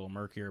card looks a little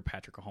murkier.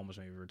 Patrick Mahomes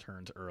maybe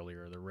returns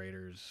earlier. The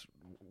Raiders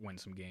win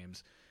some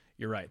games.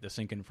 You're right, the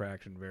sinking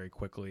fraction very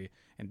quickly,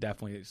 and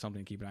definitely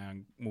something to keep an eye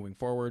on moving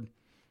forward.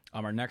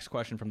 Our next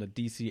question from the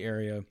D.C.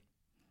 area,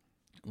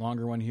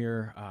 longer one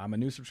here. I'm a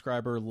new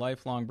subscriber,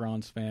 lifelong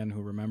Browns fan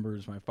who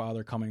remembers my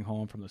father coming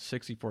home from the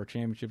 64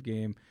 championship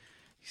game.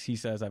 He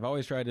says, I've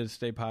always tried to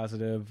stay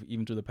positive,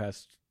 even through the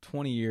past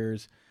 20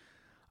 years.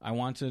 I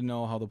want to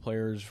know how the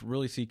players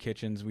really see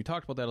Kitchens. We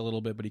talked about that a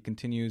little bit, but he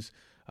continues,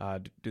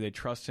 do they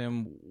trust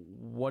him?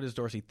 What is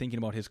Dorsey thinking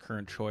about his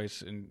current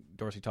choice? And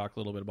Dorsey talked a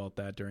little bit about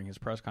that during his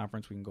press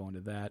conference. We can go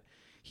into that.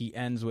 He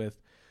ends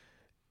with,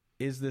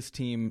 is this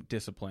team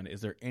disciplined?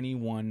 Is there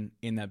anyone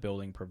in that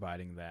building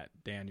providing that?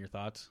 Dan, your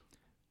thoughts?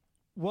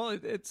 Well,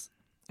 it's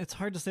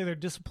hard to say they're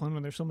disciplined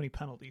when there's so many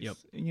penalties. Yep.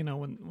 You know,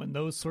 when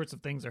those sorts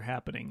of things are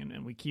happening,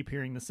 and we keep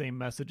hearing the same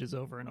messages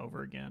over and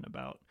over again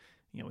about,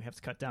 we have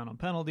to cut down on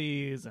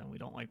penalties, and we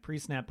don't like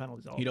pre-snap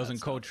penalties. He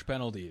doesn't coach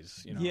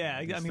penalties. Yeah,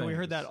 I mean, we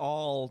heard that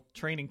all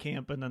training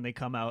camp, and then they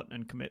come out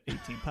and commit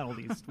 18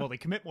 penalties. Well, they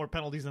commit more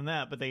penalties than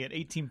that, but they had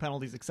 18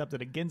 penalties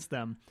accepted against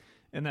them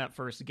in that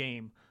first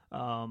game.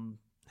 John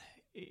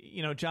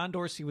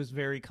Dorsey was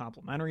very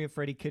complimentary of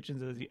Freddie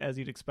Kitchens, as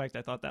you'd expect.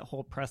 I thought that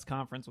whole press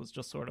conference was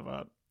just sort of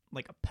a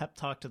pep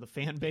talk to the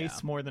fan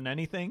base more than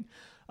anything.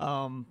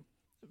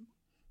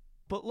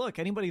 But look,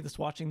 anybody that's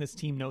watching this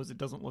team knows it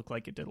doesn't look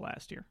like it did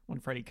last year when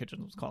Freddie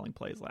Kitchens was calling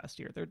plays last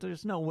year.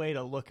 There's no way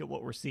to look at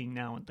what we're seeing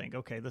now and think,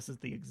 okay, this is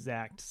the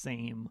exact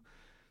same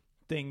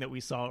thing that we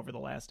saw over the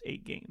last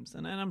 8 games.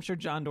 And I'm sure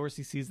John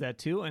Dorsey sees that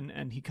too,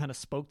 and he kind of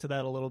spoke to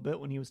that a little bit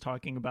when he was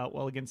talking about,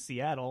 well, against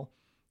Seattle,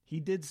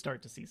 he did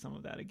start to see some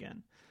of that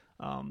again.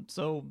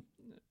 So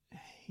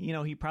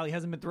he probably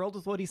hasn't been thrilled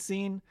with what he's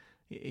seen.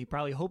 He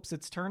probably hopes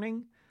it's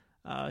turning.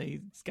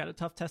 He's got a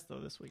tough test, though,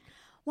 this week.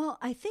 Well,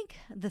 I think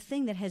the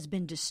thing that has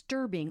been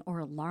disturbing or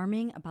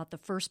alarming about the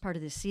first part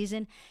of this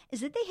season is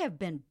that they have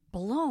been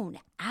blown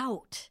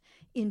out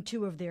in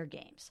 2 of their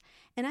games.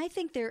 And I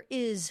think there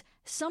is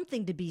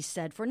something to be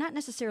said for not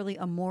necessarily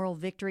a moral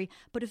victory,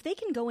 but if they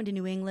can go into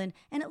New England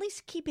and at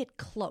least keep it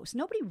close.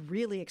 Nobody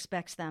really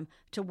expects them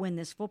to win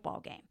this football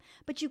game.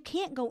 But you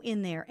can't go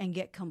in there and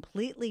get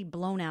completely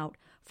blown out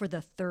for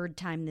the 3rd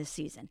time this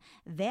season.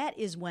 That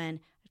is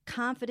when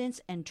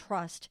confidence and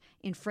trust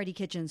in Freddie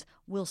Kitchens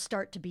will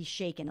start to be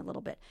shaken a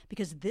little bit,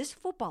 because this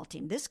football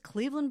team, this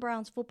Cleveland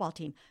Browns football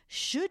team,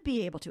 should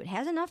be able to. It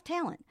has enough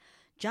talent.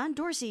 John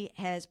Dorsey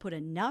has put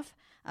enough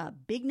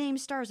big-name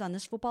stars on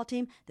this football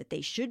team that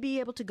they should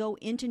be able to go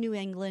into New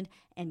England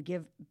and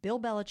give Bill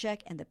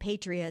Belichick and the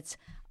Patriots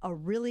a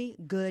really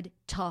good,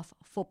 tough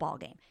football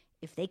game.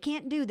 If they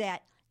can't do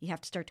that, you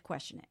have to start to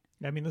question it.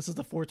 I mean, this is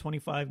the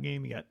 425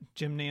 game. You got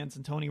Jim Nantz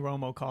and Tony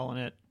Romo calling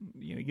it.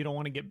 You don't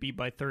want to get beat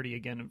by 30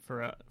 again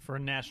for a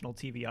national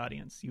TV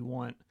audience.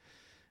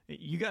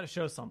 You got to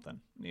show something.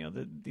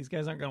 These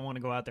guys aren't going to want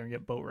to go out there and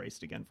get boat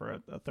raced again for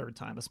a 3rd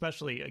time,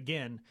 especially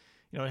again.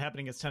 It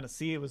happened against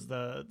Tennessee. It was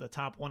the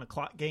top 1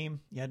 o'clock game.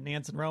 You had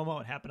Nantz and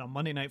Romo. It happened on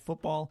Monday Night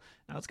Football.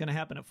 Now it's going to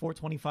happen at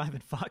 425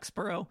 in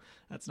Foxborough.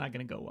 That's not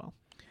going to go well.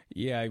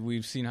 Yeah,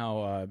 we've seen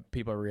how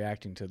people are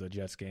reacting to the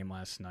Jets game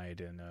last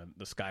night, and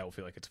the sky will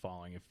feel like it's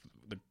falling if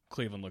the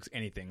Cleveland looks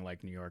anything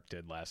like New York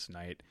did last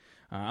night.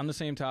 On the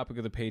same topic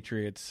of the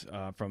Patriots,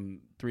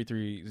 from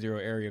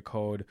 330 area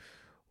code,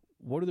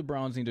 what do the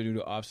Browns need to do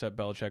to offset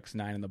Belichick's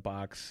 9 in the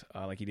box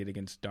like he did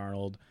against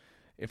Darnold?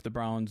 If the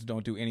Browns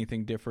don't do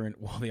anything different,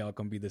 will the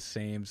outcome be the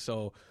same?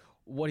 So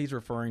what he's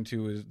referring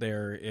to is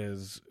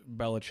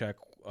Belichick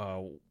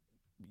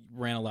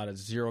ran a lot of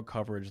zero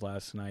coverage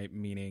last night,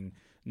 meaning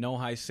no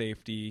high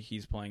safety.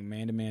 He's playing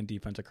man-to-man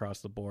defense across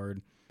the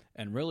board,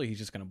 and really he's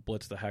just going to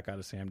blitz the heck out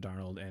of Sam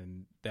Darnold,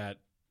 and that,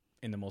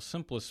 in the most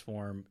simplest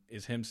form,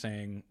 is him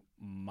saying,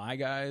 my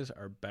guys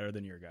are better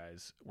than your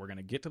guys. We're going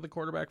to get to the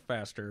quarterback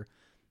faster,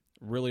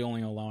 really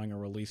only allowing a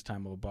release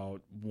time of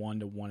about 1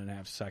 to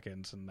 1.5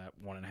 seconds, and that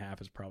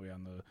 1.5 is probably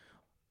on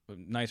the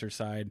nicer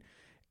side.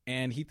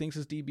 And he thinks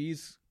his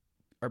DBs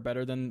are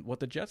better than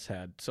what the Jets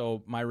had.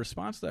 So my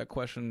response to that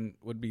question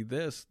would be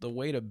this: the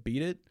way to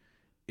beat it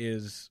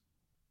is,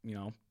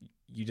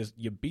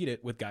 you beat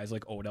it with guys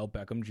like Odell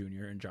Beckham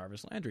Jr. and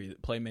Jarvis Landry,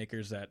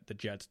 playmakers that the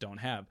Jets don't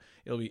have.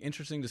 It'll be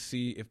interesting to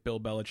see if Bill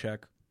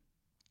Belichick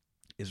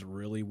is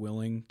really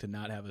willing to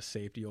not have a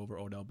safety over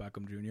Odell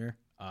Beckham Jr.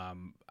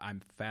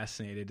 I'm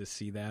fascinated to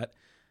see that.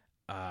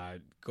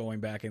 Going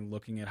back and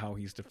looking at how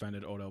he's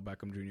defended Odell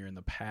Beckham Jr. in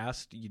the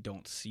past, you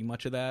don't see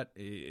much of that.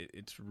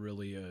 It's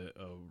really a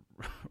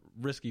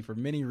risky for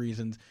many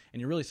reasons, and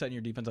you're really setting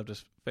your defense up to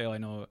fail. I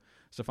know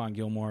Stephon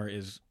Gilmore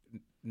is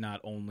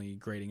not only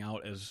grading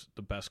out as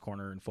the best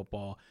corner in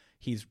football,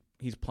 he's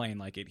playing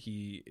like it.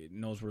 He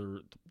knows where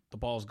the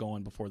ball's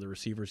going before the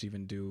receivers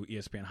even do.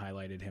 ESPN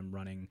highlighted him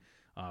running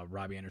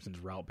Robbie Anderson's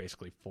route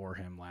basically for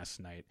him last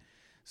night.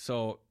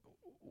 So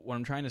what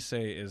I'm trying to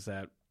say is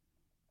that,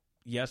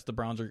 yes, the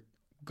Browns are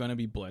going to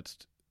be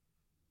blitzed,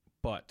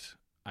 but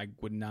I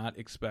would not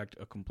expect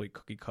a complete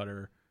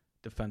cookie-cutter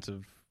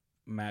defensive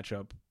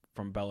matchup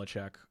from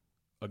Belichick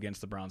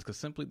against the Browns because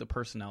simply the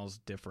personnel is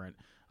different.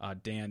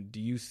 Dan, do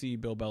you see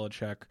Bill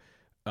Belichick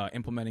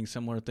implementing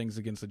similar things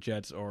against the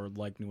Jets, or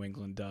like New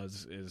England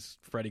does, is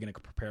Freddie going to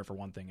prepare for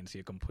one thing and see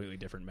a completely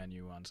different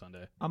menu on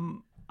Sunday?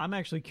 I'm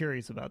actually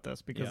curious about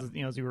this because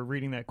as you were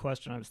reading that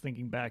question, I was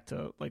thinking back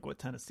to like what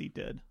Tennessee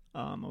did.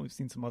 We've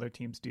seen some other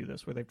teams do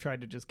this where they've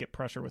tried to just get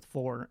pressure with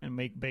 4 and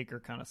make Baker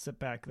kind of sit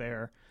back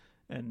there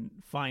and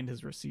find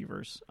his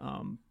receivers.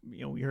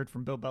 We heard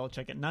from Bill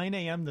Belichick at 9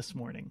 a.m. this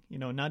morning,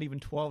 not even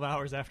 12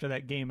 hours after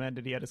that game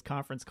ended. He had his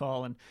conference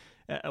call, and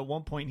at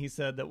one point he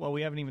said that, well,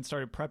 we haven't even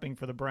started prepping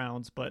for the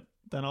Browns, but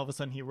then all of a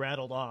sudden he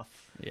rattled off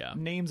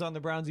names on the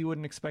Browns you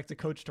wouldn't expect a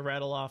coach to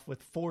rattle off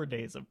with 4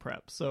 days of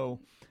prep.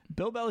 So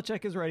Bill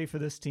Belichick is ready for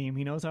this team.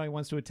 He knows how he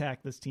wants to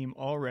attack this team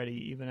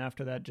already, even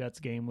after that Jets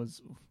game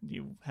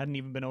hadn't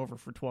even been over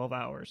for 12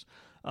 hours.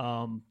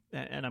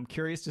 And I'm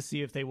curious to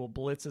see if they will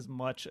blitz as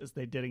much as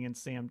they did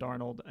against Sam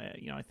Darnold.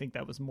 I think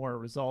that was more a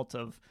result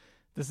of,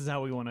 this is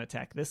how we want to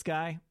attack this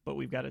guy, but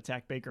we've got to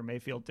attack Baker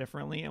Mayfield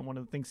differently. And one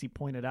of the things he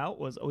pointed out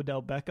was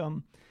Odell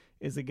Beckham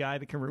is a guy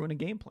that can ruin a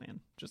game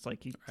plan, just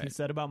like he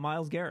said about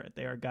Myles Garrett.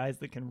 They are guys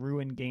that can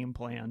ruin game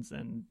plans,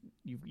 and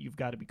you've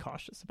got to be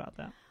cautious about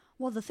that.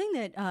 Well, the thing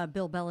that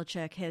Bill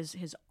Belichick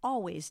has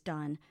always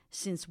done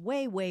since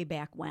way, way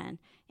back when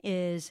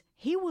is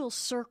he will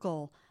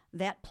circle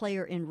that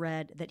player in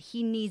red that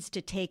he needs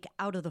to take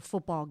out of the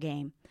football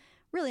game,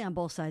 really on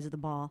both sides of the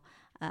ball,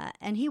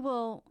 and he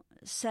will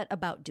set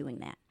about doing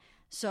that.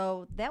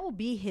 So that will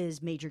be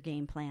his major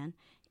game plan,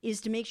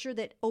 is to make sure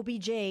that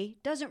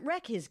OBJ doesn't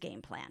wreck his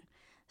game plan.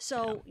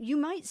 So you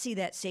might see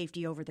that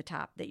safety over the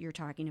top that you're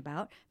talking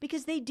about,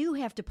 because they do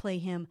have to play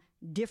him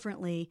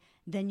differently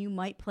than you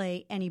might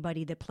play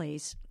anybody that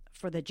plays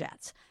for the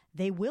Jets.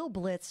 They will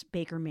blitz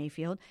Baker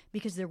Mayfield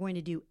because they're going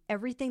to do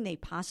everything they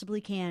possibly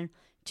can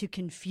to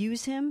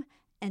confuse him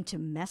and to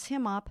mess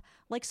him up,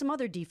 like some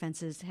other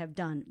defenses have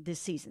done this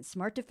season.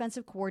 Smart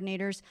defensive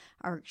coordinators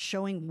are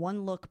showing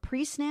one look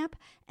pre-snap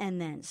and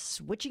then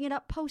switching it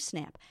up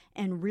post-snap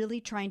and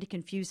really trying to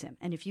confuse him.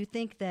 And if you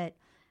think that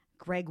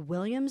Greg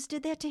Williams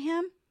did that to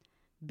him,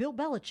 Bill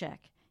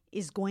Belichick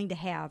is going to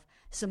have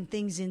some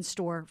things in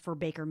store for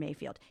Baker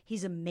Mayfield.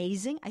 He's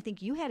amazing. I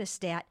think you had a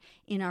stat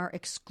in our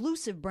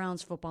exclusive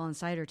Browns Football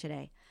Insider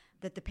today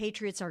that the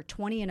Patriots are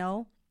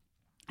 20-0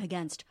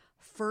 against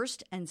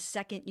first and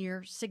second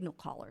year signal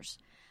callers.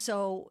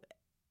 So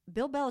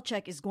Bill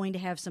Belichick is going to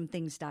have some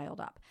things dialed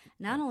up.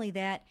 Not only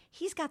that,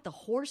 he's got the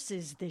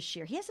horses this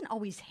year. He hasn't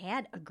always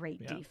had a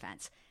great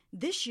defense.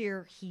 This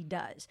year, he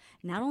does.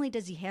 Not only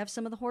does he have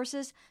some of the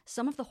horses,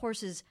 some of the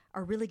horses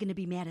are really going to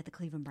be mad at the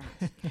Cleveland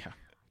Browns.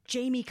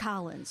 Jamie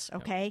Collins,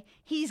 okay?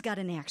 He's got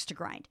an axe to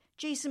grind.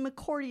 Jason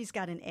McCourty's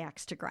got an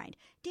axe to grind.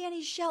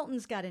 Danny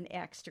Shelton's got an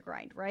axe to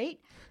grind, right?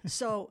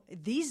 So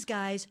these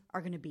guys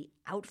are going to be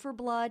out for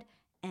blood,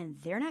 and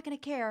they're not going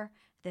to care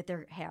that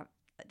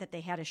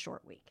they had a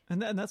short week.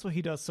 And that's what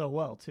he does so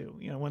well, too.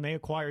 When they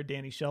acquired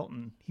Danny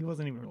Shelton, he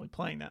wasn't even really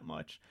playing that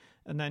much.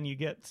 And then you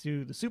get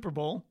to the Super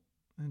Bowl,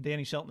 and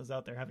Danny Shelton is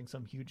out there having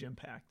some huge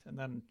impact. And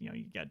then,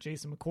 you got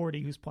Jason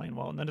McCourty, who's playing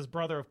well. And then his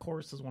brother, of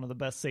course, is one of the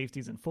best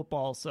safeties in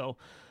football. So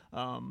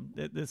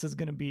this is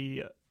going to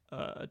be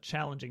a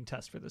challenging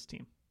test for this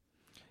team.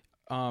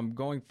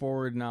 Going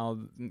forward now,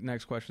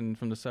 next question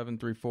from the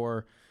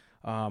 734.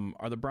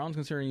 Are the Browns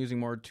considering using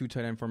more 2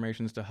 tight end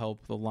formations to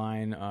help the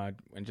line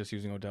and just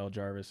using Odell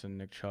Jarvis and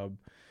Nick Chubb?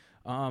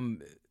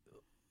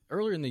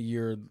 Earlier in the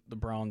year, the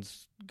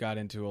Browns got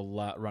into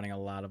running a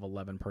lot of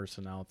 11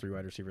 personnel, 3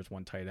 wide receivers,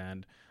 1 tight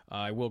end.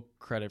 I will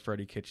credit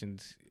Freddie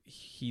Kitchens.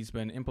 He's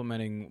been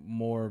implementing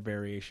more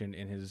variation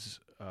in his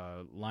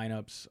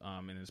lineups,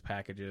 in his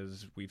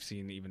packages. We've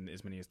seen even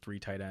as many as 3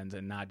 tight ends,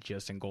 and not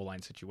just in goal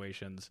line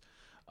situations.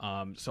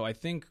 So I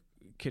think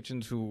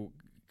Kitchens, who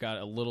got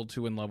a little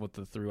too in love with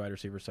the 3 wide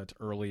receiver sets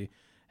early,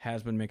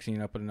 has been mixing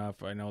it up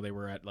enough. I know they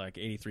were at like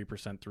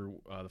 83% through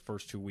the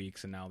first 2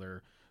 weeks, and now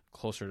they're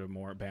closer to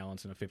more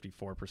balance and a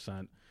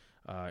 54%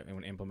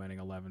 when implementing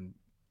 11.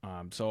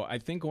 So I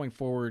think going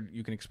forward,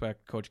 you can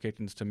expect Coach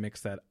Kitchens to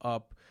mix that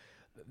up.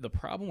 The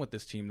problem with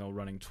this team, though,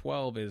 running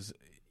 12 is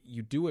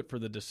you do it for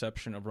the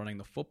deception of running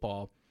the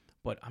football,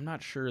 but I'm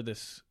not sure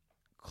this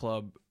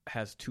club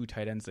has 2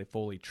 tight ends they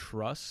fully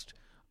trust.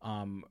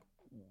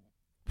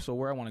 So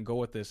where I want to go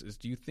with this is,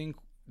 do you think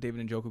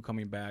David Njoku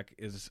coming back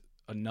is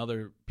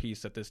another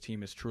piece that this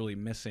team is truly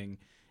missing?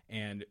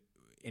 And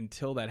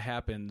until that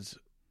happens,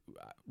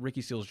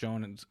 Ricky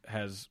Seals-Jones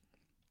has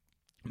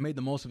made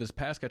the most of his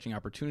pass catching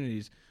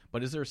opportunities,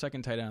 but is there a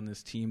second tight end on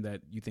this team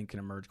that you think can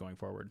emerge going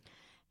forward?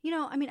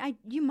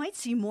 You might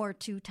see more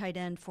 2 tight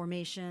end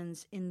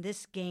formations in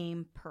this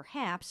game,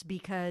 perhaps,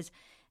 because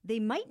they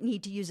might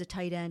need to use a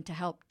tight end to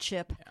help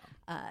chip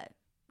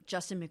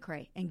Justin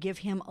McCray and give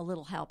him a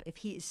little help if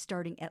he is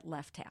starting at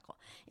left tackle.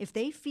 If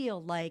they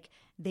feel like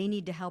they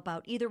need to help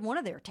out either one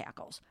of their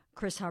tackles,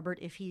 Chris Hubbard,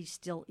 if he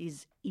still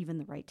is even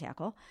the right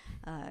tackle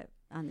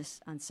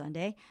on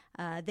Sunday,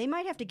 they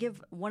might have to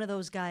give one of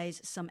those guys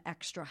some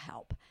extra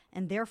help,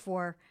 and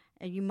therefore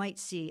you might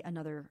see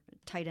another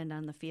tight end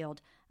on the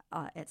field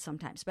at some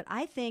times. But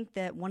I think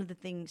that one of the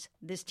things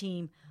this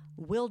team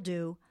will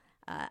do,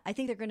 I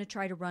think they're going to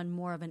try to run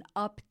more of an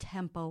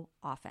up-tempo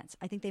offense.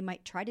 I think they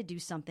might try to do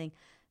something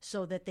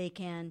so that they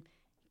can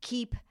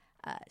keep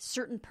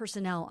certain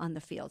personnel on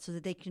the field, so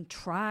that they can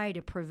try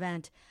to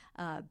prevent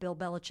Bill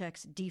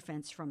Belichick's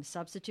defense from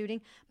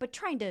substituting. But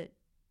trying to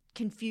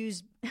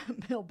confuse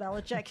Bill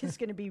Belichick is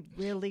going to be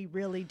really,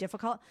 really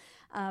difficult.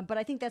 But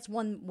I think that's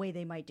one way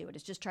they might do it,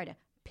 is just try to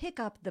pick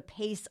up the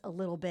pace a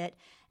little bit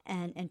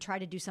and try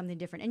to do something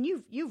different. And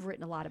you've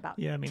written a lot about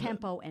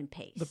tempo and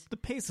pace. The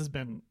pace has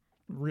been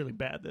really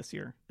bad this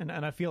year, and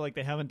I feel like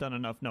they haven't done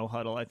enough no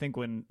huddle. I think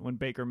when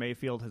Baker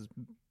Mayfield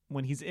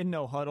when he's in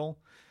no huddle,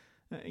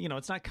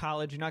 it's not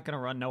college. You're not going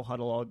to run no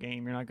huddle all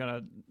game. You're not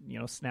going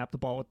to snap the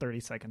ball with 30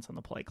 seconds on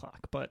the play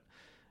clock. But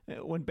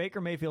when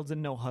Baker Mayfield's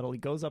in no huddle, he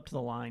goes up to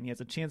the line. He has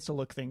a chance to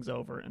look things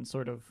over and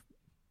sort of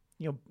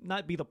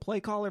not be the play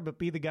caller, but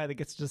be the guy that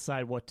gets to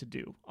decide what to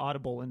do,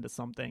 audible into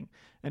something.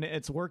 And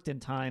it's worked in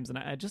times, and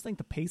I just think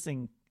the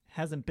pacing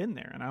hasn't been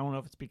there. And I don't know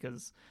if it's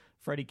because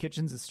Freddie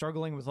Kitchens is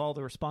struggling with all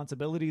the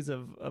responsibilities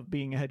of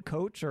being a head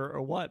coach or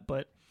what,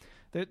 but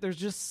there's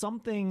just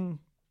something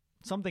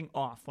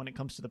off when it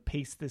comes to the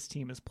pace this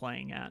team is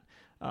playing at.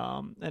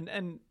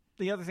 And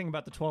the other thing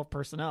about the 12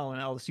 personnel,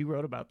 and Ellis, you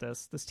wrote about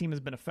this team has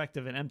been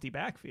effective in empty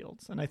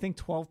backfields. And I think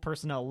 12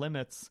 personnel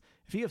limits,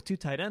 if you have 2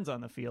 tight ends on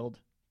the field,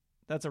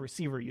 that's a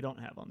receiver you don't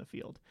have on the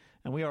field.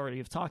 And we already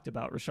have talked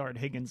about Rashard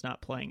Higgins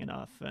not playing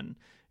enough. And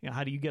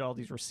how do you get all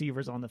these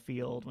receivers on the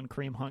field? When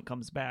Kareem Hunt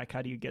comes back,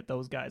 how do you get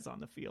those guys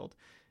on the field?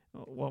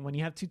 Well, when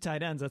you have 2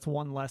 tight ends, that's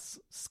one less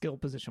skill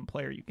position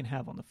player you can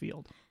have on the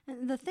field.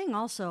 And the thing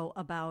also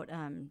about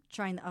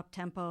trying the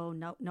up-tempo,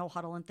 no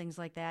huddle and things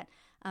like that,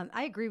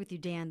 I agree with you,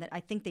 Dan, that I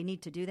think they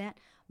need to do that.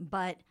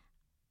 But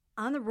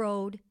on the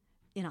road,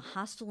 in a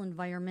hostile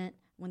environment,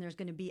 when there's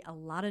going to be a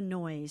lot of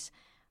noise,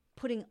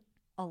 putting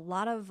a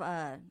lot of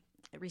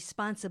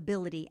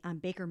responsibility on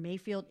Baker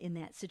Mayfield in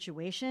that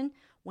situation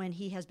when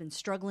he has been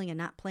struggling and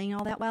not playing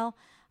all that well,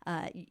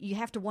 you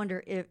have to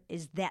wonder,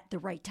 is that the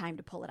right time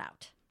to pull it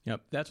out?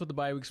 Yep, that's what the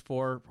bye week's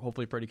for.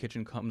 Hopefully Freddie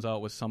Kitchen comes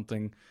out with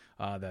something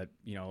that,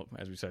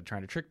 as we said,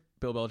 trying to trick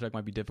Bill Belichick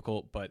might be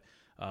difficult, but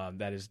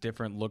that is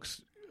different,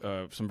 looks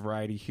some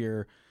variety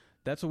here.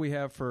 That's what we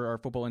have for our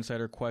Football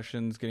Insider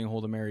questions, getting a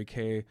hold of Mary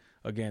Kay.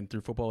 Again,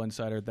 through Football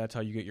Insider, that's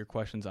how you get your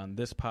questions on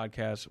this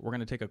podcast. We're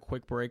going to take a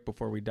quick break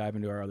before we dive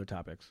into our other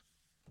topics.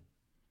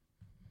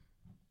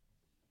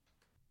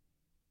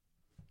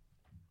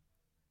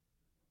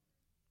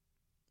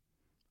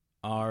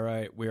 All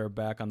right, we are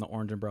back on the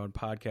Orange and Brown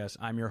podcast.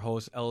 I'm your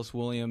host, Ellis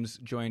Williams,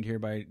 joined here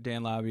by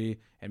Dan Labbe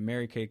and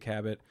Mary Kay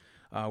Cabot.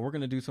 We're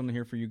going to do something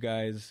here for you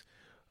guys,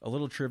 a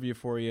little trivia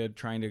for you,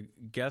 trying to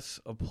guess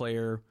a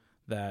player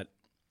that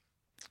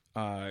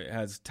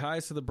has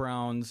ties to the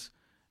Browns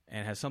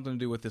and has something to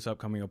do with this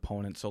upcoming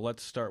opponent. So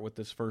let's start with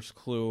this first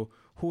clue.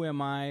 Who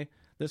am I?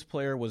 This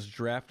player was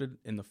drafted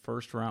in the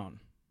first round.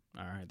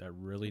 All right, that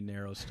really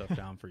narrows stuff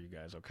down for you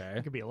guys, okay?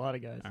 It could be a lot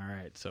of guys. All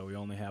right, so we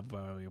only have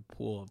a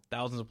pool of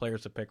thousands of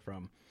players to pick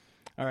from.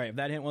 All right, if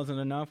that hint wasn't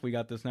enough, we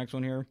got this next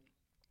one here.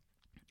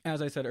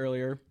 As I said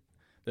earlier,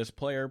 this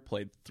player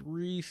played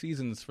 3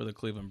 seasons for the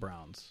Cleveland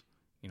Browns.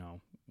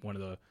 One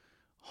of the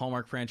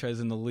hallmark franchises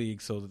in the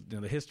league, so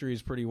the history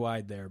is pretty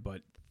wide there,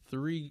 but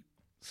 3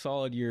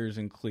 solid years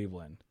in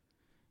Cleveland.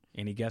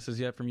 Any guesses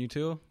yet from you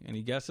two?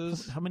 Any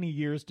guesses? How many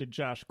years did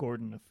Josh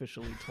Gordon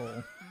officially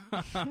toll?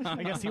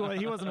 I guess he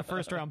wasn't a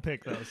first-round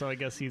pick, though, so I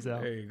guess he's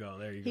out. There you go.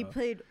 He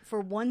played for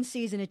 1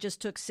 season. It just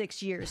took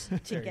 6 years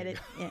to get it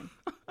in.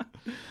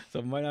 So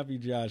it might not be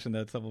Josh in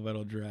that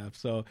supplemental draft.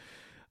 So,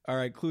 all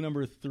right, clue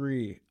number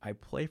 3. I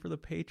play for the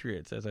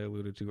Patriots, as I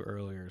alluded to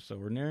earlier. So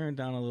we're narrowing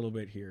down a little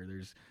bit here.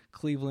 There's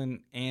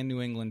Cleveland and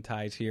New England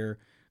ties here.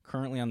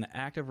 Currently on the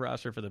active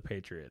roster for the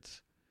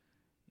Patriots.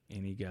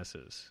 Any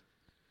guesses?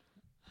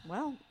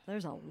 Well,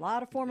 there's a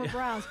lot of former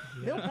Browns.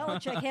 Bill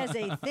Belichick has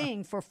a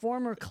thing for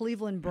former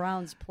Cleveland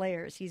Browns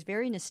players. He's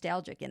very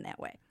nostalgic in that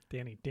way.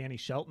 Danny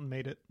Shelton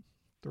made it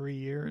 3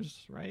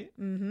 years, right?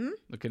 Mm-hmm.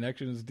 The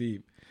connection is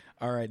deep.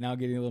 All right, now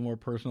getting a little more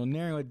personal.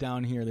 Narrow it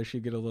down here. This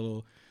should get a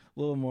little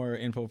more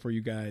info for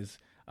you guys.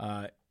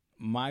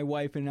 My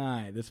wife and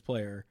I, this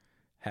player,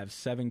 have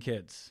 7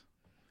 kids.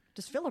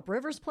 Does Phillip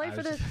Rivers play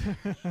for the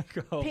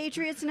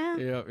Patriots now?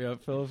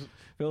 Yep.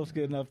 Phillip's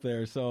getting up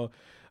there. So,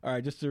 all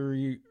right, just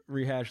to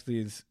rehash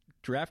these.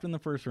 Drafted in the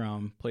first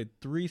round, played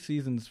 3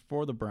 seasons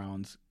for the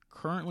Browns,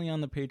 currently on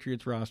the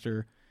Patriots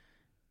roster,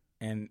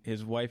 and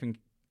his wife and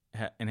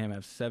him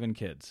have 7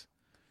 kids.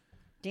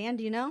 Dan,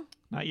 do you know?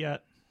 Not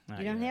yet.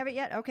 You don't have it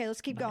yet? Okay,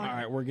 let's keep going. All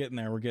right, we're getting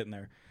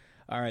there.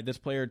 All right, this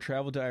player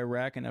traveled to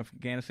Iraq and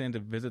Afghanistan to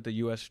visit the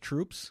U.S.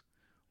 troops.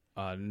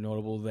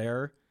 Notable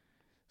there.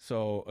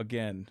 So,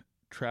 again,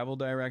 traveled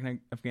to Iraq and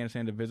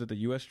Afghanistan to visit the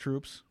U.S.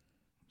 troops.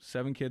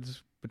 7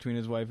 kids between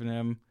his wife and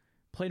him.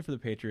 Played for the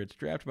Patriots,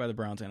 drafted by the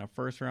Browns, and a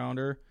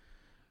first-rounder.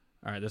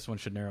 All right, this one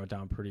should narrow it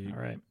down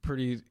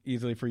pretty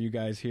easily for you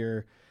guys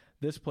here.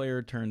 This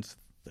player turns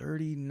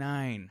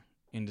 39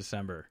 in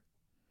December.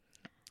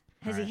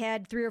 Has he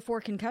had 3 or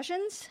 4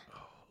 concussions?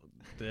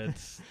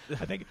 That's.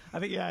 I think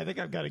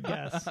I've got a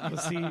guess.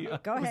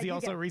 Was he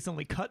also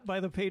recently cut by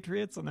the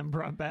Patriots and then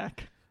brought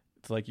back?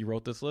 It's like you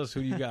wrote this list.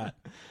 Who do you got?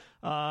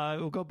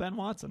 We'll go Ben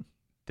Watson.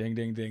 Ding,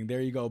 ding, ding.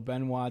 There you go.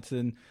 Ben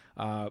Watson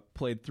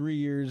played 3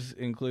 years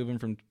in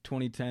Cleveland from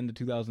 2010 to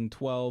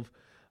 2012.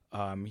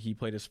 He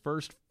played his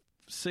first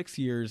 6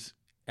 years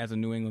as a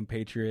New England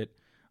Patriot.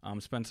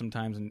 Spent some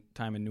time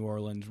in New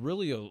Orleans.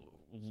 Really,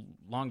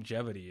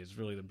 longevity is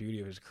really the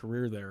beauty of his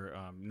career there.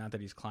 Not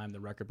that he's climbed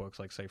the record books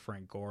like, say,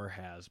 Frank Gore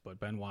has,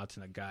 but Ben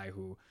Watson, a guy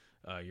who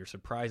you're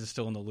surprised is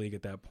still in the league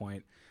at that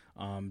point.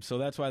 So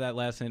that's why that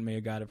last hint may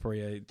have got it for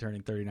you,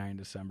 turning 39 in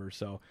December.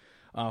 So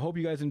hope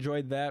you guys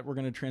enjoyed that. We're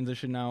going to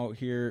transition now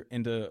here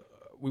into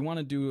we want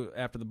to do,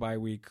 after the bye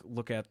week,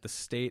 look at the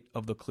state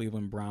of the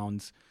Cleveland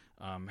Browns.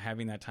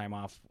 Having that time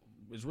off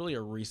is really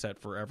a reset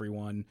for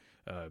everyone,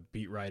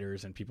 beat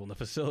writers and people in the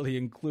facility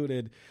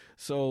included.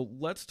 So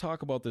let's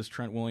talk about this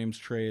Trent Williams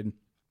trade.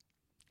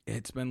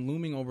 It's been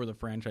looming over the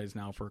franchise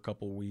now for a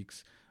couple of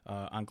weeks.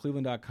 On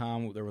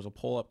Cleveland.com, there was a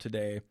poll up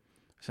today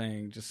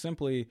saying just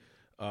simply,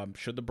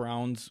 should the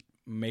Browns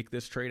make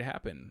this trade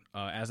happen?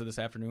 As of this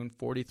afternoon,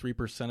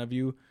 43% of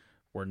you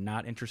were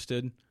not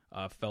interested,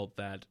 felt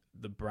that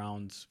the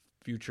Browns'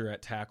 future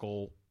at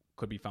tackle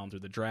could be found through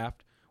the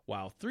draft,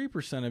 while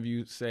 3% of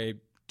you say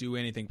do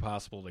anything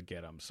possible to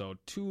get him. So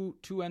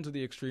two ends of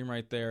the extreme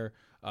right there.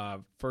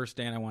 First,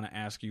 Dan, I want to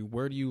ask you,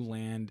 where do you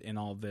land in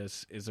all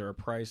this? Is there a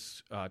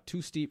price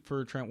too steep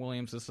for Trent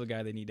Williams? This is a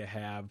guy they need to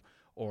have,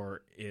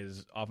 or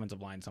is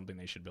offensive line something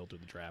they should build through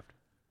the draft?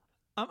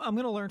 I'm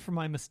going to learn from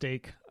my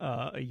mistake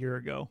a year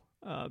ago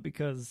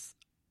because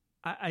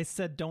I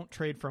said don't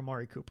trade for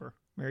Amari Cooper.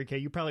 Mary Kay,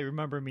 you probably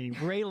remember me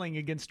railing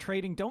against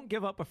trading. Don't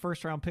give up a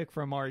first-round pick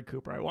for Amari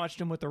Cooper. I watched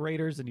him with the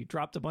Raiders, and he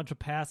dropped a bunch of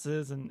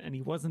passes, and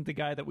he wasn't the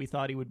guy that we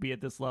thought he would be at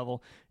this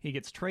level. He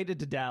gets traded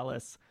to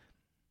Dallas,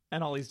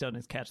 and all he's done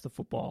is catch the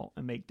football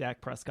and make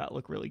Dak Prescott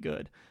look really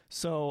good.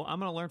 So I'm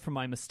going to learn from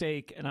my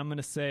mistake, and I'm going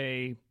to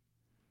say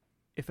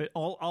if it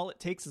all it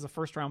takes is a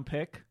first-round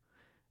pick,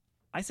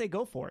 I say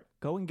go for it.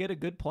 Go and get a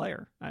good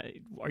player.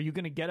 Are you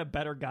going to get a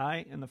better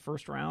guy in the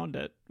first round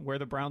at where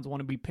the Browns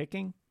want to be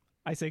picking?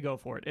 I say go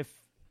for it.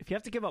 If you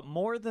have to give up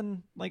more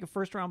than like a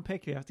first round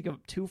pick, you have to give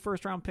up 2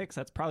 first round picks.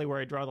 That's probably where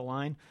I draw the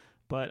line.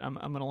 But I'm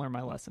going to learn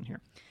my lesson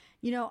here.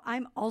 You know,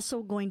 I'm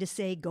also going to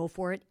say go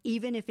for it,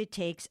 even if it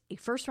takes a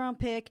first round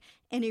pick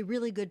and a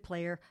really good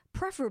player,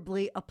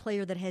 preferably a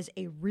player that has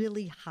a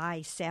really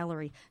high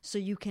salary, so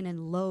you can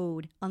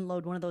unload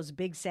one of those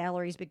big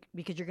salaries,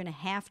 because you're going to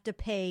have to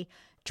pay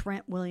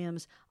Trent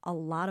Williams a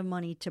lot of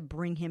money to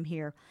bring him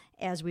here,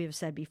 as we have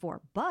said before.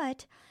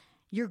 But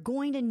you're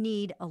going to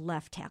need a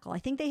left tackle. I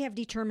think they have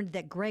determined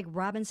that Greg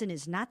Robinson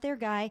is not their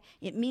guy.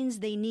 It means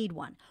they need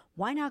one.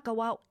 Why not go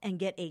out and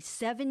get a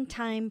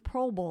 7-time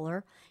Pro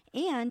Bowler?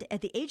 And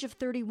at the age of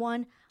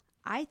 31,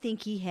 I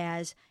think he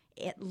has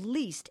at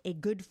least a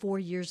good 4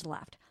 years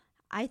left.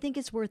 I think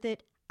it's worth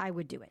it. I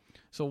would do it.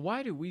 So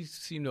why do we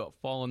seem to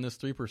fall in this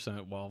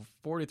 3% while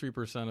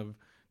 43% of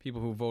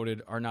people who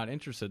voted are not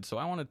interested? So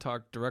I want to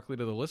talk directly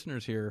to the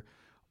listeners here.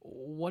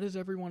 What is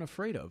everyone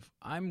afraid of?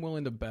 I'm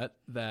willing to bet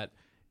that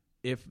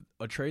if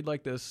a trade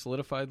like this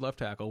solidified left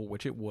tackle,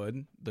 which it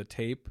would, the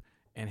tape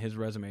and his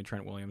resume,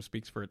 Trent Williams,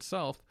 speaks for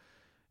itself,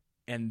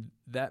 and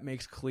that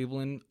makes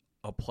Cleveland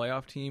a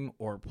playoff team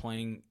or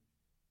playing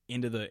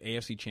into the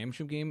AFC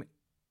Championship game,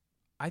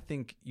 I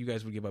think you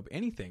guys would give up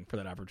anything for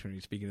that opportunity.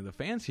 Speaking to the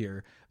fans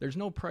here, there's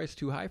no price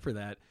too high for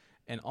that.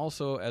 And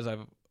also, as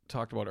I've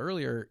talked about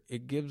earlier,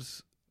 it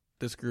gives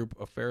this group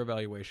a fair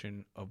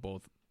evaluation of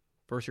both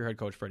first-year head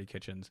coach Freddie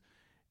Kitchens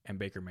and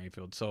Baker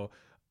Mayfield. So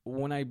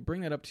when I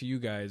bring that up to you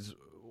guys,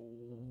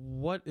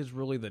 what is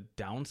really the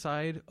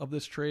downside of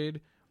this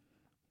trade,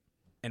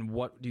 and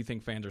what do you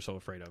think fans are so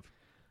afraid of?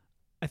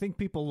 I think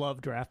people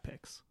love draft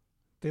picks.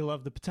 They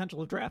love the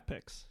potential of draft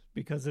picks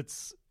because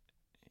it's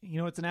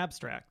an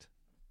abstract.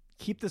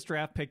 Keep this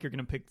draft pick, you're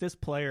going to pick this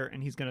player,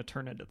 and he's going to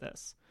turn into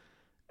this.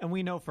 And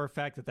we know for a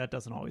fact that that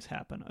doesn't always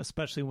happen,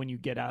 especially when you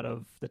get out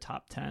of the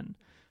top 10,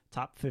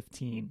 top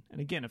 15.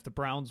 And again, if the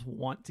Browns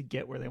want to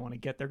get where they want to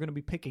get, they're going to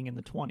be picking in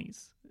the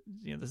 20s.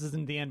 This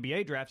isn't the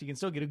NBA draft. You can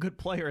still get a good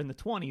player in the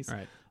 20s.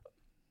 Right.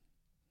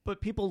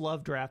 But people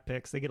love draft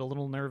picks. They get a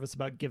little nervous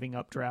about giving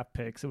up draft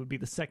picks. It would be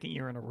the second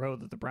year in a row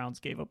that the Browns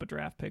gave up a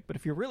draft pick. But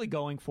if you're really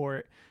going for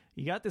it,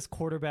 you got this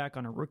quarterback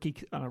on a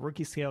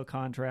rookie scale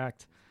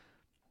contract.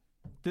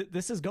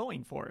 this is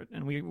going for it.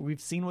 And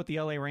we've seen what the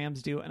LA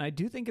Rams do. And I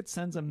do think it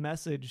sends a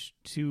message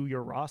to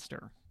your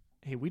roster.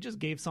 Hey, we just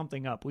gave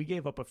something up. We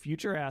gave up a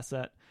future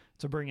asset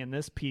to bring in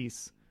this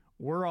piece.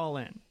 We're all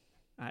in.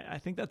 I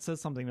think that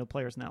says something to the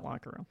players in that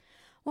locker room.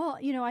 Well,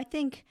 I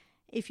think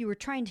if you were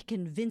trying to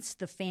convince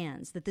the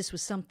fans that this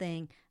was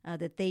something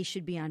that they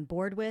should be on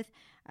board with,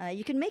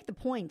 you can make the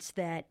points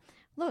that,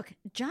 look,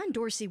 John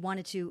Dorsey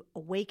wanted to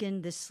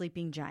awaken this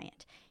sleeping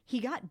giant. He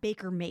got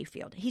Baker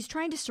Mayfield. He's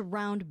trying to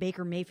surround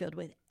Baker Mayfield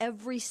with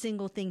every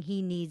single thing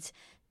he needs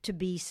to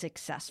be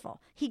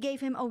successful. He gave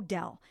him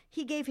Odell.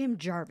 He gave him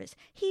Jarvis.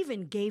 He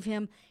even gave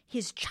him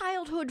his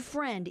childhood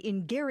friend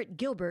in Garrett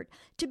Gilbert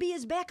to be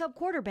his backup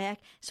quarterback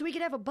so he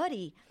could have a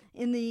buddy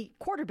in the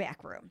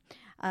quarterback room.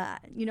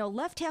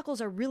 Left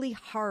tackles are really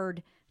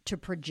hard to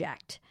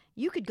project.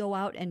 You could go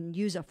out and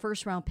use a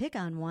first-round pick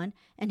on one,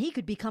 and he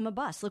could become a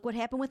bust. Look what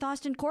happened with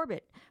Austin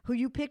Corbett, who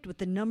you picked with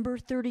the number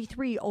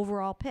 33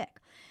 overall pick.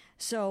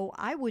 So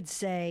I would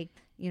say,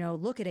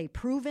 look at a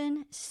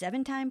proven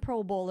 7-time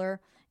Pro Bowler,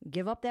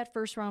 give up that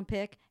first-round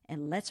pick,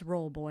 and let's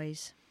roll,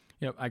 boys.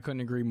 Yep, I couldn't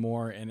agree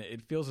more. And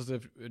it feels as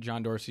if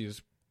John Dorsey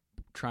is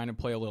trying to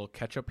play a little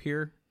catch-up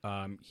here.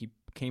 He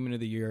came into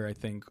the year, I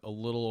think,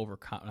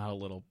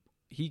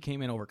 he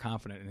came in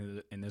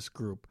overconfident in this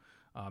group,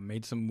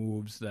 made some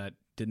moves that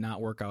did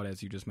not work out,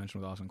 as you just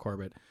mentioned with Austin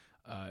Corbett.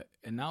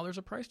 And now there's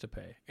a price to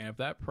pay. And if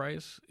that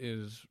price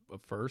is a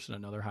first and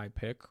another high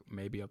pick,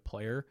 maybe a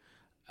player,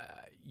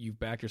 you've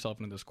backed yourself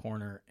into this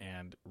corner.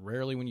 And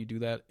rarely when you do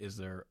that is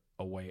there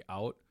a way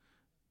out.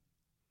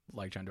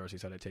 Like John Dorsey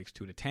said, it takes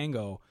two to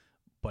tango.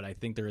 But I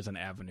think there is an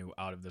avenue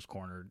out of this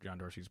corner John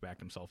Dorsey's backed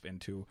himself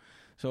into.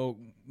 So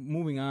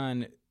moving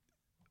on,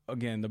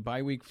 again, the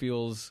bye week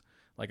feels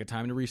like a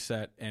time to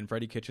reset, and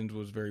Freddie Kitchens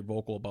was very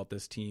vocal about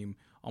this team,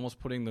 almost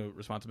putting the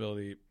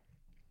responsibility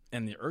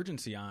and the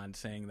urgency on,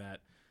 saying that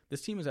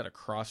this team is at a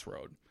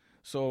crossroad.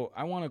 So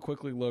I want to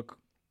quickly look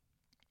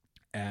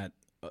at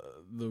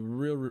the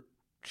real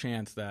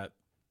chance that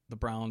the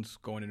Browns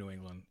go into New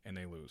England and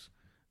they lose.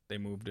 They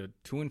move to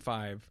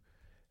 2-5.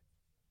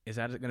 Is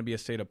that going to be a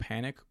state of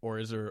panic, or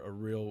is there a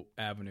real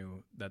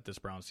avenue that this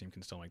Browns team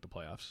can still make the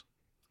playoffs?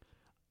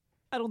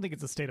 I don't think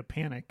it's a state of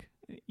panic.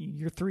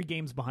 You're 3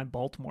 games behind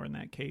Baltimore in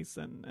that case,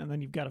 and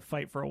then you've got to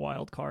fight for a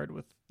wild card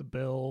with the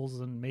Bills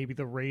and maybe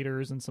the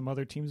Raiders and some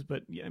other teams.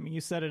 But, I mean,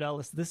 you said it,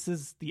 Ellis. The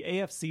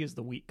AFC is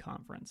the weak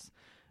conference.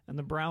 And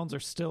the Browns are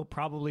still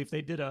probably, if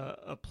they did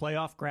a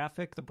playoff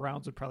graphic, the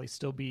Browns would probably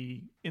still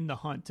be in the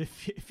hunt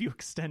if you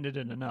extended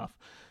it enough.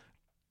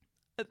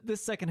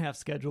 This second half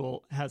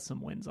schedule has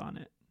some wins on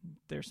it.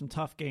 There's some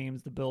tough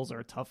games. The Bills are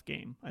a tough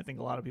game. I think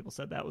a lot of people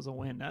said that was a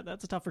win.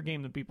 That's a tougher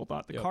game than people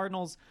thought. The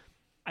Cardinals,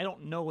 I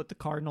don't know what the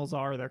Cardinals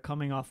are. They're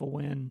coming off a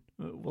win.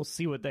 We'll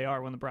see what they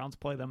are when the Browns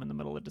play them in the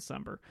middle of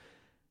December.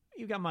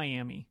 You've got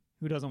Miami,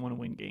 who doesn't want to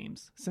win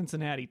games.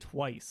 Cincinnati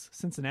twice.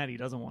 Cincinnati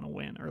doesn't want to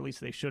win, or at least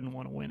they shouldn't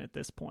want to win at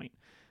this point.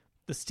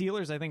 The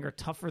Steelers, I think, are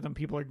tougher than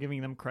people are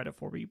giving them credit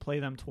for, but you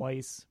play them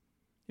twice.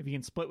 If you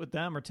can split with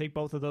them or take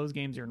both of those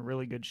games, you're in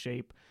really good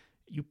shape.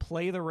 You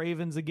play the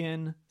Ravens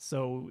again,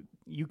 so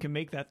you can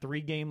make that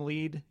 3-game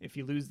lead. If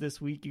you lose this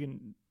week,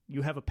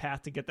 you have a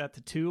path to get that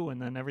to 2, and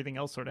then everything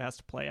else sort of has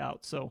to play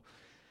out. So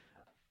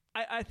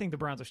I think the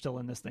Browns are still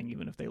in this thing,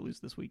 even if they lose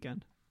this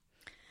weekend.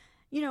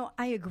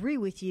 I agree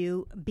with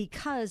you,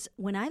 because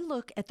when I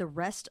look at the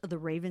rest of the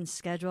Ravens'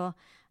 schedule,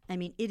 I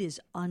mean, it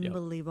is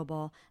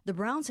unbelievable. Yep. The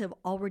Browns have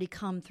already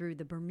come through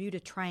the Bermuda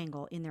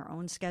Triangle in their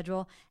own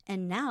schedule,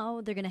 and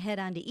now they're going to head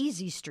on to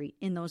Easy Street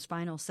in those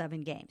final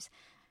 7 games.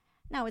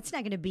 Now, it's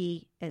not going to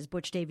be, as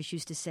Butch Davis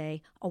used to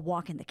say, a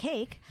walk in the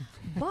cake,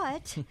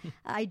 but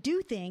I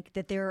do think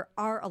that there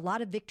are a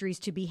lot of victories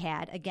to be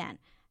had. Again,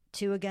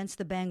 2 against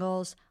the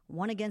Bengals,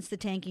 1 against the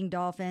tanking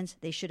Dolphins.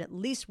 They should at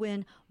least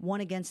win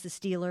 1 against the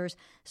Steelers.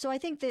 So I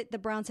think that the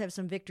Browns have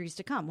some victories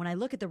to come. When I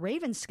look at the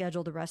Ravens'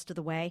 schedule the rest of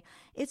the way,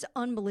 it's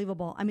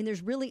unbelievable. I mean,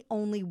 there's really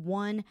only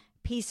one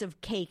piece of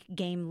cake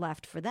game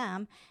left for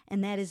them,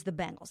 and that is the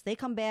Bengals. They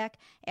come back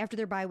after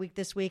their bye week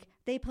this week.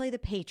 They play the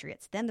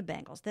Patriots, then the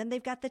Bengals. Then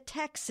they've got the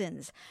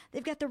Texans.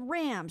 They've got the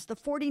Rams, the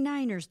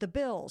 49ers, the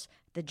Bills,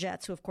 the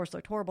Jets, who of course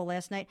looked horrible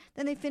last night.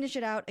 Then they finish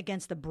it out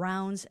against the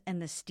Browns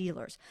and the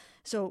Steelers.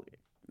 So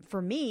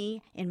for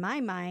me, in my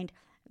mind,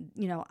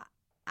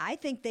 I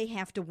think they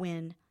have to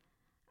win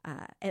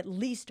at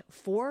least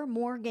 4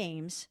 more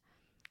games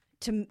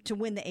to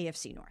win the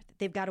AFC North.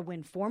 They've got to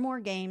win 4 more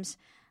games.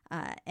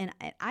 And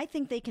I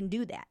think they can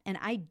do that. And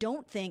I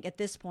don't think at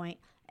this point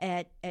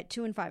at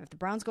 2-5, if the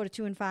Browns go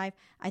to 2-5,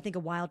 I think a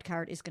wild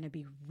card is going to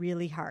be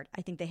really hard.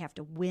 I think they have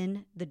to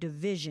win the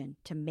division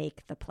to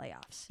make the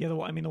playoffs. Yeah, the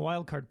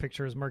wild card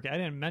picture is murky. I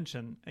didn't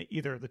mention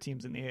either of the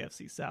teams in the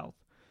AFC South.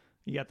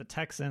 You got the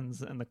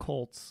Texans and the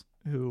Colts,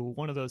 who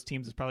one of those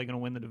teams is probably going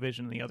to win the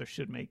division and the other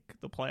should make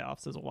the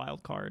playoffs as a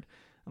wild card.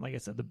 And like I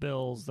said, the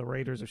Bills, the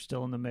Raiders are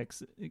still in the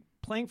mix.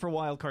 Playing for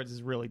wild cards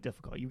is really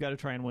difficult. You've got to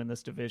try and win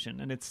this division,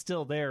 and it's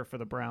still there for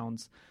the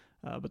Browns.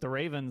 But the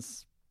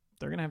Ravens,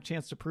 they're going to have a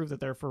chance to prove that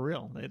they're for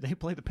real. They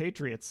play the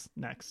Patriots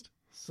next.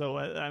 So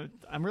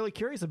I'm really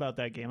curious about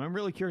that game. I'm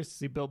really curious to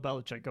see Bill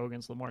Belichick go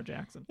against Lamar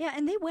Jackson. Yeah,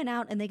 and they went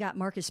out and they got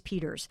Marcus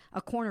Peters,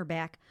 a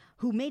cornerback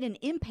who made an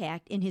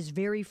impact in his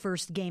very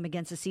first game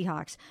against the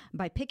Seahawks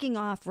by picking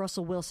off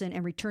Russell Wilson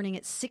and returning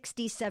it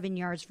 67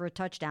 yards for a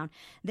touchdown.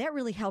 That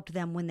really helped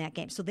them win that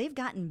game. So they've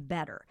gotten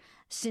better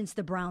since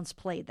the Browns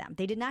played them.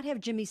 They did not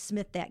have Jimmy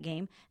Smith that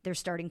game, their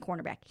starting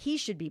cornerback. He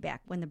should be back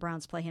when the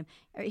Browns play him.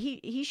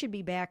 He should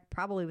be back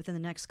probably within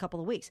the next couple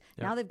of weeks.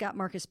 Yep. Now they've got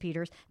Marcus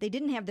Peters. They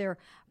didn't have their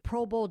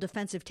Pro Bowl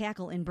defensive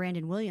tackle in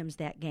Brandon Williams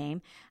that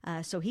game.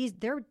 So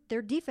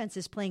their defense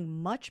is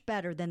playing much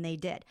better than they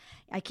did.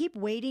 I keep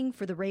waiting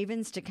for the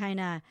Ravens to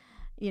kind of,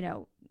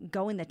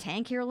 go in the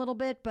tank here a little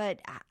bit, but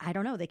I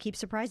don't know. They keep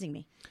surprising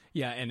me.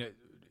 Yeah, and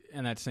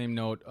on that same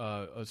note,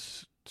 a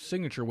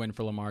signature win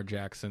for Lamar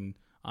Jackson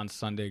on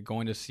Sunday,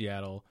 going to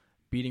Seattle,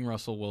 beating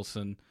Russell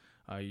Wilson.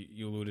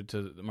 You alluded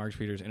to Marcus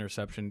Peters'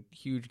 interception.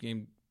 Huge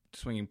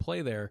game-swinging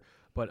play there.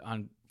 But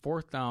on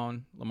fourth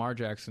down, Lamar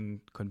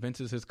Jackson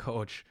convinces his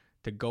coach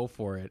to go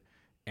for it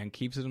and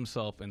keeps it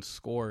himself and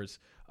scores.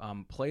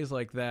 Plays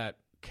like that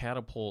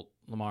catapult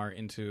Lamar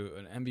into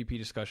an MVP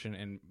discussion,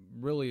 and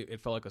really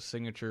it felt like a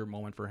signature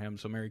moment for him.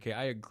 So, Mary Kay,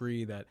 I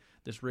agree that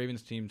this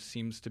Ravens team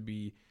seems to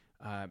be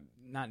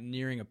not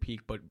nearing a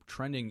peak, but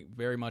trending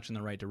very much in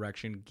the right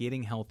direction,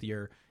 getting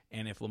healthier.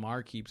 And if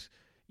Lamar keeps,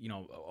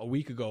 a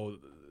week ago,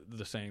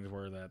 the sayings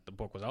were that the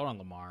book was out on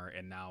Lamar,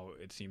 and now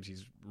it seems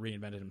he's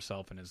reinvented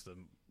himself and is the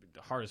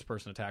hardest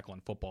person to tackle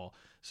in football.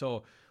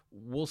 So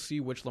we'll see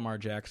which Lamar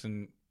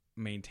Jackson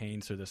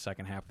maintains through the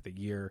second half of the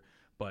year.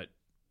 But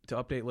to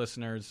update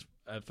listeners,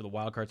 for the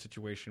wild card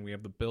situation, we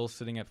have the Bills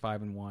sitting at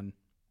 5-1,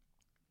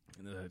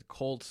 the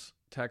Colts,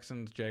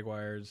 Texans,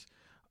 Jaguars.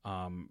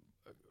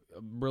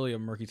 Really a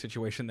murky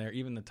situation there.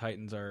 Even the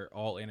Titans are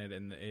all in it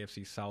in the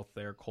AFC South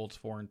there. Colts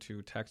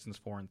 4-2, Texans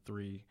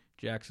 4-3,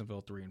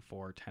 Jacksonville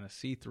 3-4,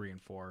 Tennessee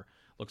 3-4.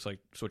 Looks like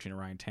switching to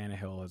Ryan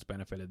Tannehill has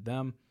benefited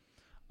them.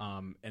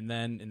 And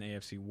then in the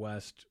AFC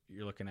West,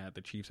 you're looking at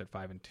the Chiefs at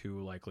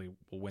 5-2, likely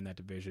will win that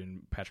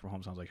division. Patrick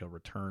Mahomes sounds like he'll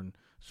return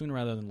sooner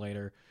rather than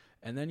later.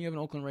 And then you have an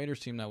Oakland Raiders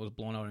team that was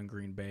blown out in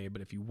Green Bay.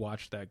 But if you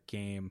watch that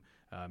game,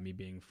 me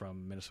being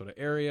from Minnesota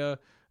area,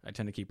 I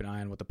tend to keep an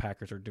eye on what the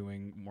Packers are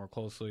doing more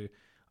closely.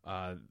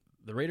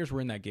 The Raiders were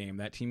in that game.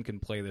 That team can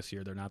play this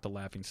year. They're not the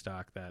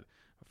laughingstock that,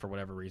 for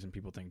whatever reason,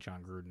 people think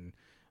John Gruden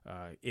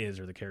is,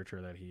 or the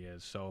character that he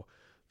is. So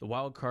the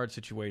wild card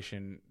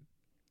situation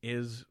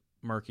is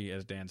murky,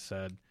 as Dan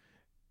said,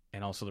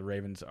 and also the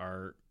Ravens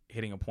are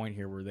hitting a point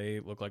here where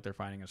they look like they're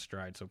finding a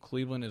stride. So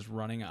Cleveland is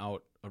running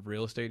out of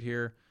real estate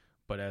here,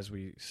 but as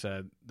we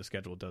said, the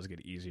schedule does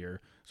get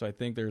easier. So I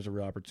think there's a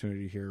real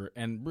opportunity here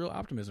and real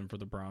optimism for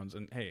the Browns.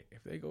 And hey,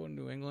 if they go to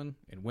New England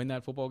and win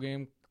that football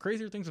game,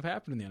 crazier things have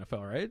happened in the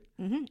NFL, right?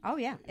 Mm-hmm. Oh,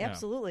 yeah,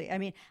 absolutely. I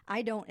mean,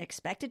 I don't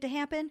expect it to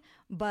happen,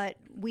 but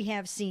we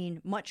have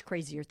seen much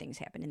crazier things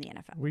happen in the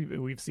NFL.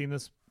 We've seen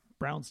this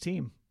Browns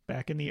team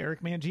back in the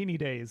Eric Mangini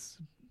days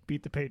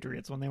beat the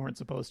Patriots when they weren't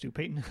supposed to.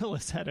 Peyton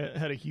Hillis had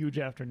a huge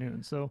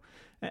afternoon. So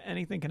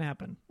anything can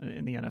happen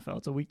in the NFL.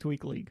 It's a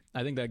week-to-week league.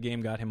 I think that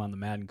game got him on the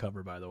Madden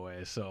cover, by the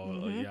way.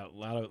 So yeah, a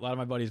lot of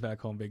my buddies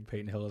back home, big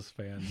Peyton Hillis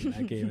fans. And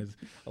that game is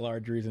a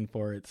large reason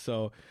for it.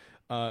 So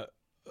I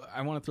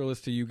want to throw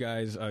this to you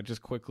guys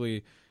just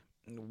quickly.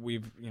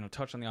 We've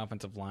touched on the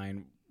offensive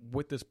line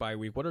with this bye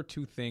week. What are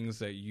two things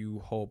that you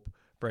hope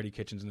Freddie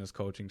Kitchens and his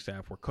coaching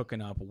staff were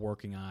cooking up,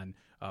 working on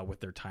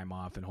with their time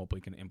off, and hopefully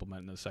can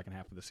implement in the second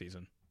half of the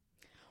season?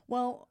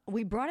 Well,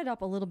 we brought it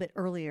up a little bit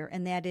earlier,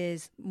 and that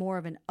is more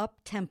of an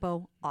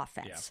up-tempo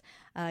offense,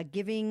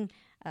 giving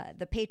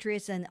the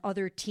Patriots and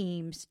other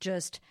teams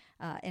just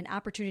an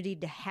opportunity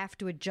to have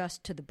to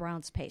adjust to the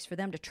Browns' pace, for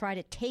them to try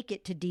to take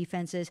it to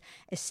defenses,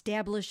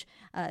 establish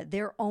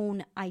their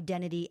own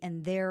identity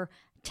and their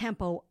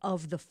tempo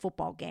of the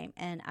football game.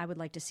 And I would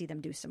like to see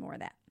them do some more of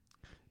that.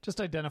 Just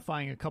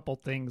identifying a couple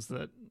things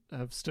that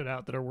have stood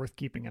out that are worth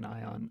keeping an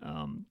eye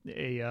on.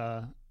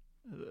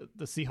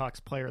 The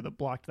Seahawks player that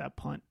blocked that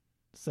punt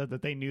said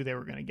that they knew they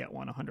were going to get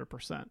one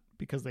 100%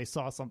 because they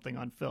saw something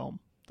on film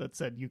that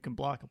said you can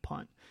block a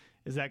punt.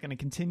 Is that going to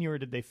continue, or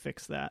did they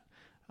fix that?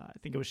 I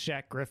think it was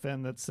Shaq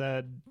Griffin that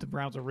said the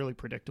Browns are really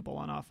predictable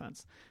on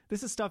offense.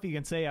 This is stuff you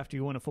can say after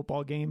you win a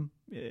football game.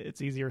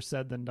 It's easier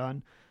said than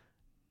done.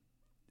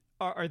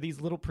 Are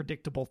these little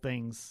predictable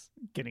things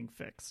getting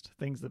fixed?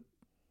 Things that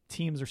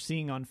teams are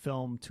seeing on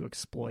film to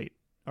exploit?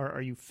 Or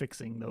are you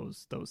fixing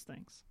those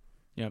things?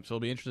 Yeah, so it'll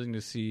be interesting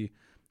to see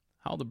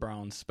how the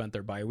Browns spent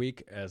their bye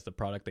week as the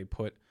product they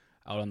put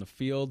out on the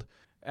field.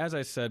 As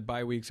I said,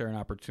 bye weeks are an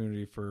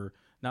opportunity for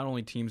not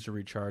only teams to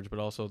recharge, but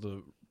also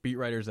the beat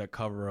writers that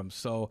cover them.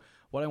 So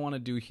what I want to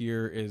do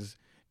here is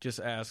just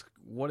ask,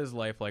 what is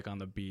life like on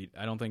the beat?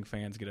 I don't think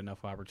fans get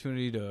enough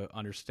opportunity to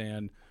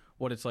understand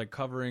what it's like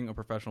covering a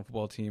professional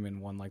football team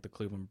and one like the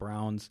Cleveland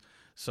Browns.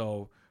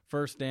 So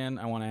first, Dan,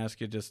 I want to ask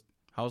you just,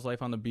 how's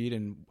life on the beat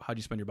and how'd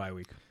you spend your bye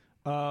week?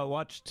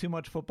 Watch too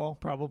much football,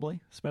 probably,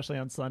 especially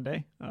on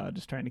Sunday.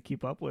 Just trying to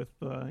keep up with,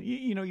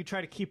 you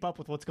try to keep up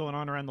with what's going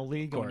on around the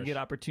league. When you get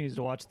opportunities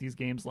to watch these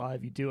games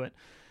live, you do it.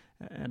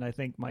 And I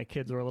think my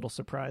kids were a little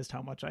surprised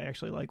how much I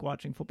actually like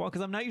watching football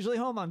because I'm not usually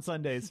home on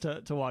Sundays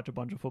to watch a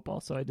bunch of football.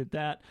 So I did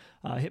that.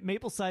 Hit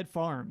Mapleside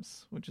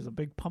Farms, which is a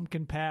big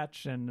pumpkin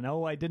patch. And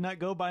no, I did not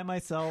go by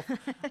myself.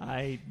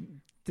 I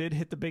did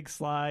hit the big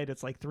slide.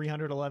 It's like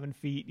 311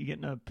 feet. You get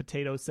in a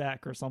potato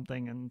sack or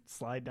something and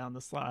slide down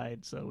the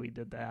slide. So we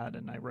did that.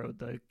 And I rode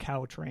the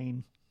cow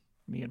train,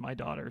 me and my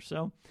daughter.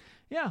 So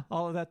yeah,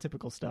 all of that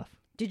typical stuff.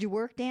 Did you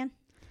work, Dan?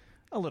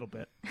 A little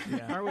bit.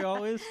 Yeah. Aren't we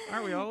always?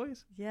 Aren't we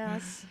always?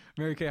 Yes.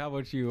 Mary Kay, how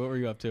about you? What were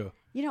you up to?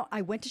 You know,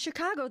 I went to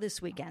Chicago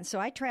this weekend, so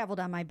I traveled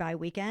on my bye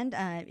weekend.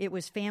 It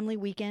was family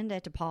weekend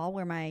at DePaul,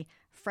 where my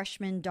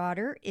freshman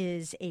daughter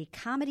is a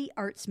comedy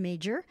arts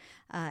major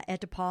at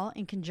DePaul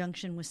in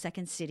conjunction with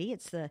Second City.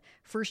 It's the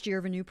first year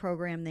of a new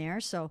program there.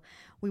 So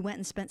we went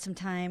and spent some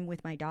time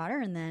with my daughter,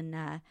 and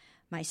then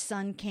my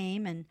son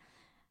came and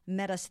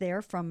met us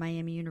there from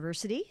Miami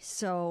University.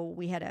 So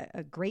we had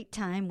a great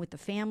time with the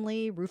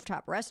family,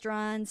 rooftop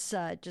restaurants,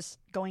 just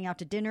going out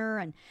to dinner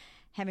and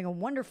having a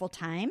wonderful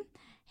time.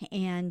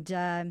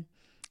 And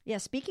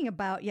speaking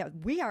about,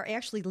 we are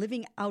actually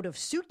living out of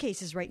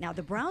suitcases right now.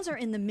 The Browns are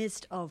in the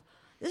midst of,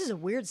 this is a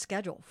weird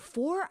schedule,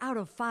 4 out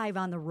of 5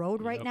 on the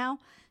road right now.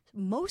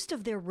 Most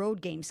of their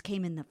road games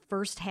came in the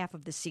first half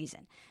of the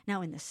season.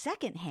 Now, in the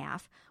second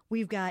half,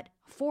 we've got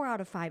 4 out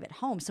of 5 at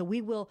home. So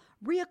we will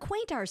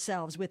reacquaint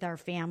ourselves with our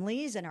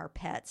families and our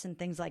pets and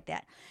things like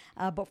that.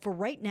 But for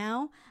right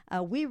now,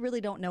 we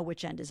really don't know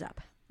which end is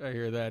up. I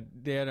hear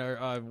that.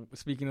 Dan,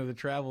 speaking of the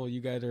travel,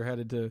 you guys are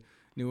headed to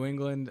New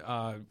England.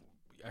 I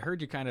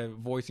heard you kind of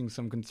voicing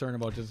some concern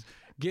about just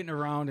getting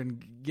around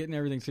and getting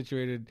everything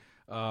situated.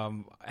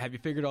 Have you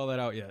figured all that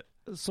out yet?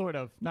 Sort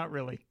of, not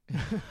really.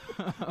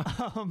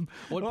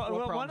 What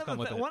problems come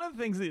with it? One of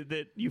the things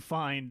that you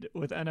find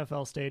with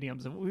NFL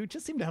stadiums, and we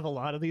just seem to have a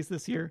lot of these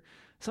this year,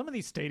 some of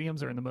these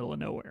stadiums are in the middle of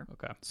nowhere.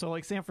 Okay. So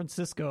like San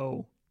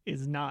Francisco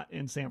is not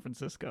in San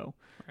Francisco.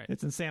 Right.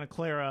 It's in Santa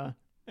Clara.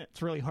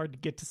 It's really hard to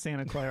get to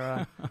Santa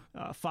Clara.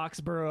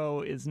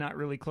 Foxborough is not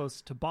really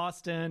close to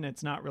Boston.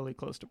 It's not really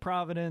close to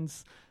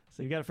Providence.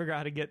 So you got to figure out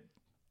how to get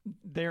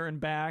there and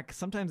back.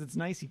 Sometimes it's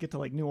nice you get to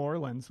like New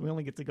Orleans. We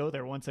only get to go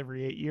there once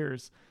every 8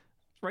 years.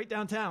 It's right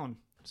downtown.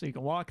 So you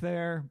can walk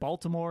there.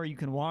 Baltimore, you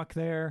can walk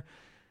there.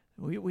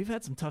 We've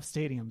had some tough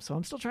stadiums, so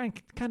I'm still trying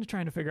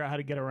to figure out how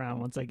to get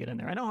around once I get in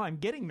there. I know how I'm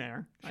getting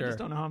there. Sure. I just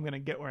don't know how I'm going to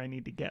get where I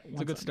need to get.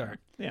 It's a good start.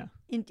 Yeah.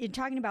 In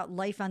talking about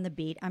life on the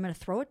beat, I'm going to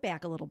throw it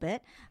back a little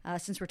bit.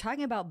 Since we're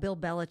talking about Bill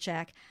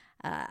Belichick,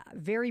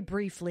 very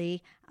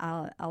briefly,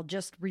 I'll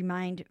just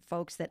remind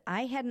folks that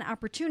I had an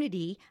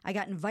opportunity. I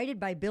got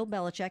invited by Bill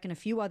Belichick and a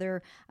few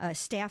other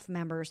staff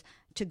members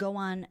to go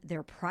on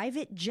their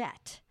private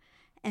jet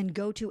and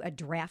go to a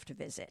draft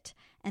visit.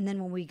 And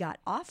then when we got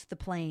off the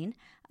plane,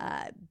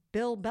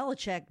 Bill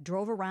Belichick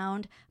drove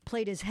around,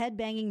 played his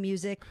head-banging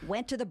music,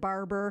 went to the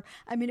barber.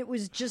 I mean, it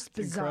was just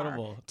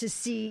bizarre to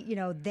see,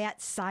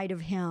 that side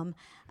of him.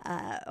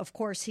 Of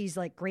course, he's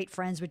like great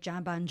friends with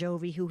John Bon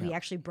Jovi, who he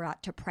actually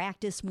brought to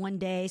practice one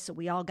day. So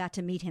we all got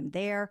to meet him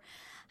there.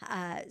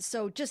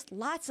 So just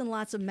lots and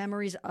lots of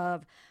memories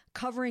of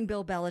covering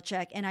Bill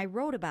Belichick. And I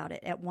wrote about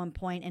it at one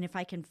point. And if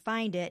I can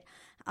find it,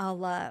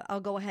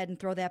 I'll go ahead and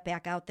throw that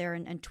back out there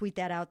and tweet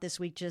that out this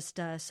week. Just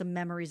some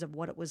memories of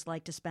what it was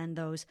like to spend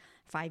those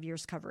 5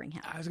 years covering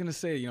him. I was going to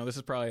say, this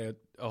is probably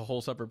a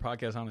whole separate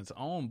podcast on its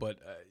own, but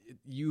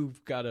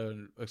you've got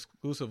an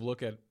exclusive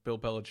look at Bill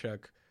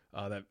Belichick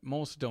that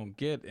most don't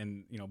get.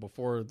 And,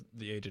 before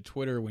the age of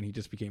Twitter, when he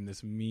just became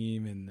this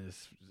meme and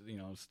this,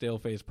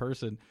 stale-faced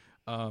person,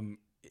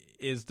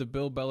 is the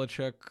Bill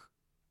Belichick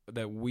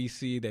that we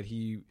see that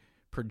he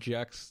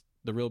projects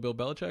the real Bill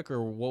Belichick,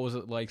 or what was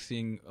it like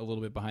seeing a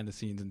little bit behind the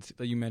scenes? And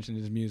you mentioned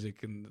his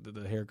music and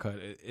the haircut.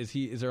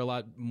 Is there a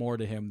lot more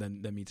to him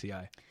than meets the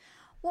eye?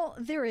 Well,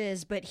 there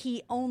is, but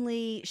he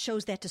only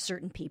shows that to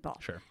certain people.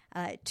 Sure.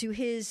 To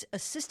his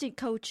assistant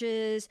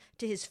coaches,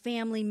 to his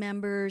family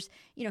members,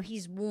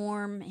 he's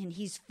warm and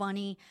he's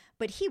funny,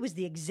 but he was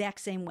the exact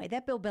same way.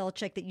 That Bill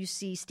Belichick that you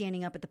see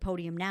standing up at the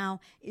podium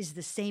now is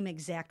the same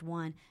exact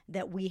one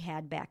that we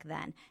had back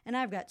then. And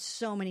I've got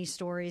so many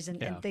stories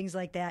and things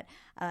like that.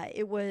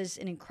 It was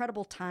an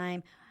incredible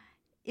time.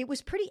 It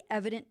was pretty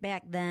evident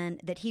back then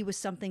that he was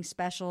something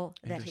special,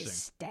 that his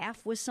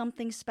staff was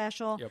something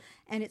special. Yep.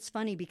 And it's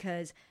funny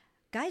because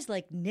guys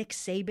like Nick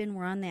Saban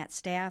were on that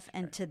staff.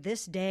 And to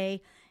this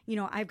day,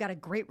 I've got a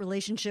great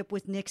relationship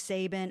with Nick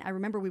Saban. I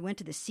remember we went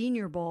to the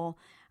Senior Bowl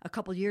a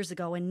couple years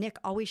ago, and Nick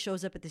always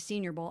shows up at the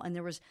Senior Bowl. And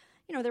there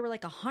were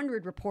like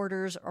 100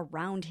 reporters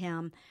around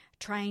him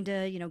trying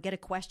to, get a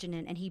question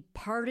in. And he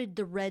parted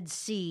the Red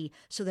Sea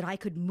so that I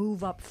could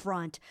move up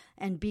front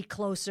and be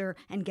closer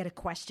and get a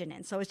question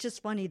in. So it's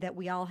just funny that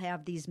we all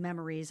have these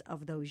memories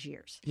of those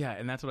years. Yeah,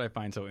 and that's what I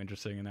find so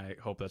interesting, and I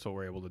hope that's what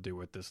we're able to do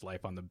with this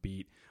Life on the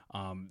Beat.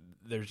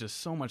 There's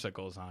just so much that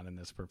goes on in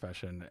this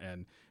profession,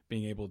 and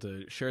being able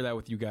to share that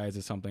with you guys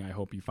is something I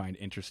hope you find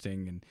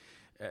interesting. And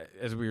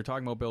as we were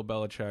talking about Bill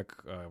Belichick,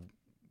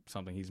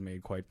 something he's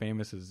made quite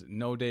famous is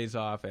no days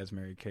off, as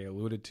Mary Kay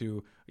alluded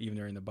to. Even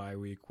during the bye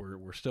week,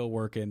 we're still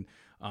working.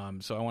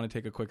 So I want to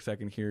take a quick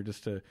second here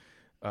just to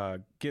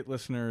get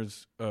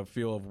listeners a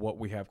feel of what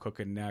we have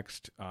cooking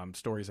next,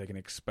 stories they can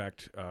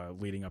expect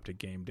leading up to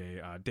game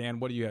day. Dan,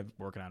 what do you have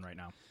working on right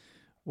now?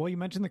 Well, you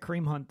mentioned the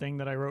Kareem Hunt thing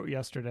that I wrote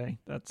yesterday.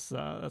 That's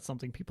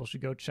something people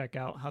should go check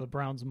out, how the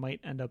Browns might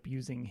end up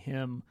using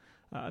him.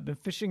 I've been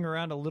fishing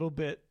around a little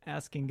bit,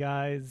 asking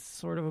guys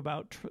sort of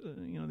about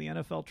the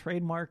NFL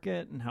trade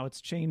market and how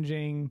it's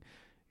changing.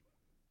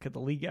 Could the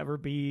league ever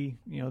be,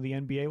 the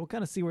NBA? We'll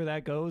kind of see where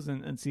that goes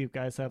and see if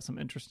guys have some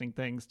interesting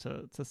things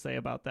to say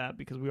about that,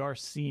 because we are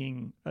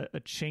seeing a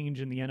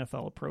change in the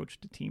NFL approach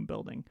to team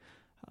building.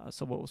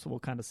 So we'll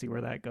kind of see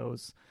where that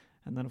goes.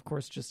 And then, of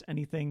course, just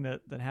anything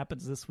that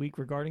happens this week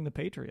regarding the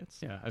Patriots.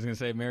 Yeah, I was going to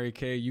say, Mary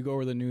Kay, you go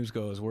where the news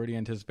goes. Where do you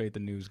anticipate the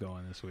news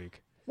going this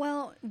week?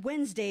 Well,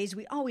 Wednesdays,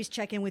 we always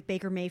check in with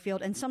Baker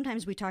Mayfield, and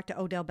sometimes we talk to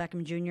Odell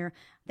Beckham Jr.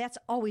 That's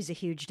always a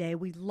huge day.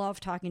 We love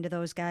talking to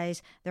those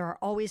guys. There are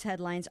always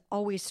headlines,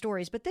 always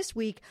stories. But this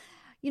week,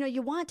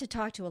 you want to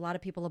talk to a lot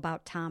of people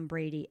about Tom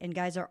Brady, and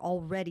guys are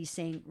already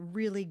saying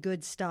really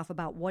good stuff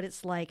about what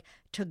it's like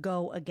to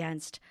go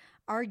against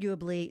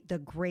arguably the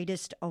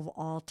greatest of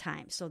all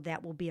time. So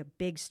that will be a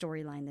big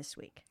storyline this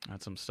week.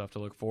 That's some stuff to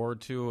look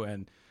forward to,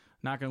 and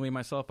not going to leave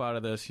myself out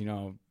of this.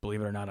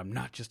 Believe it or not, I'm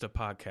not just a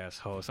podcast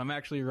host. I'm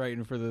actually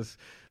writing for this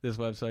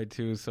website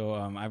too. So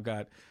I've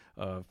got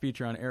a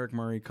feature on Eric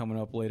Murray coming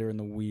up later in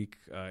the week.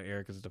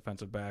 Eric is a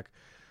defensive back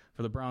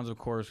for the Browns, of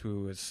course,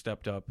 who has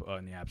stepped up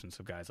in the absence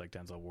of guys like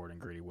Denzel Ward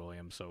and Grady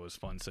Williams. So it was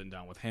fun sitting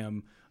down with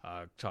him,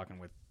 talking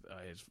with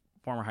his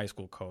former high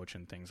school coach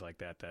and things like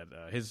that,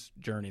 his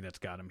journey that's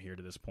got him here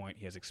to this point.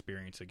 He has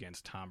experience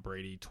against Tom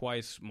Brady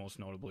twice, most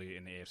notably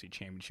in the AFC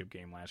Championship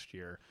game last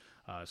year.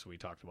 So we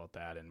talked about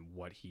that and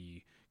what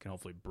he can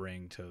hopefully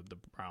bring to the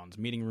Browns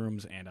meeting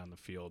rooms and on the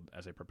field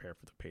as they prepare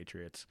for the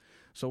Patriots.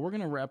 So we're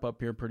going to wrap up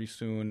here pretty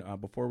soon.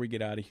 Before we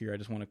get out of here, I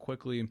just want to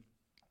quickly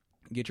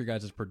get your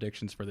guys'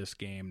 predictions for this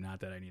game. Not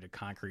that I need a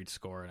concrete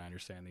score, and I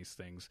understand these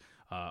things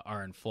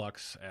are in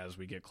flux as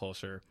we get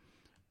closer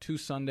to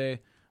Sunday.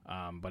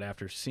 But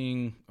after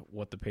seeing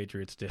what the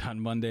Patriots did on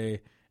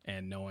Monday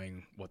and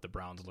knowing what the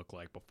Browns look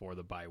like before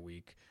the bye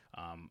week,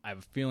 I have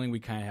a feeling we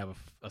kind of have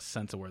a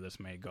sense of where this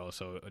may go.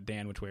 So,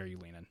 Dan, which way are you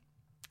leaning?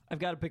 I've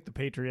got to pick the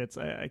Patriots.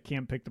 I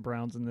can't pick the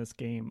Browns in this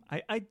game.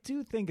 I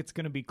do think it's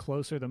going to be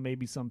closer than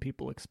maybe some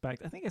people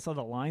expect. I think I saw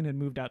the line had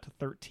moved out to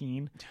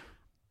 13.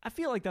 I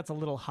feel like that's a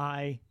little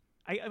high.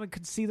 I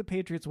could see the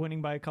Patriots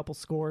winning by a couple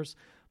scores,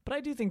 but I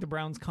do think the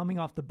Browns coming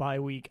off the bye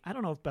week, I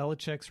don't know if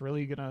Belichick's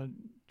really going to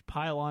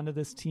pile onto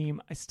this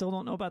team. I still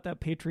don't know about that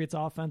Patriots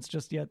offense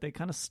just yet. They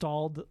kind of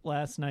stalled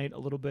last night a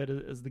little bit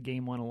as the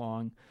game went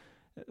along.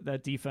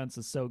 That defense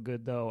is so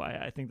good, though.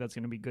 I think that's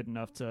going to be good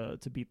enough to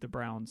beat the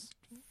Browns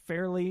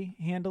fairly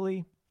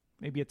handily.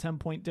 Maybe a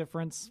 10-point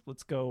difference.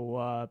 Let's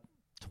go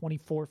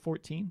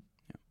 24-14.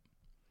 Yeah.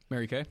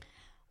 Mary Kay?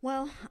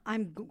 Well,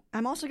 I'm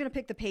also going to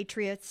pick the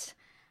Patriots.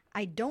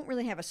 I don't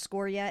really have a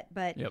score yet,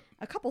 but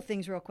a couple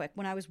things real quick.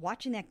 When I was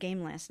watching that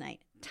game last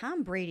night,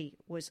 Tom Brady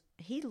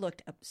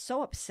looked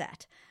so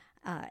upset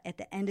at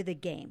the end of the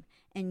game,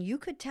 and you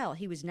could tell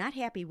he was not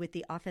happy with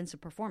the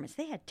offensive performance.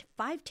 They had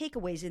 5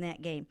 takeaways in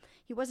that game.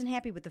 He wasn't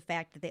happy with the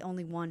fact that they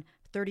only won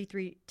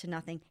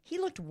 33-0. He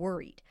looked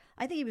worried.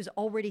 I think he was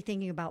already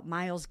thinking about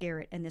Myles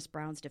Garrett and this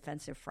Browns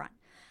defensive front.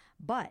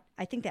 But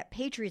I think that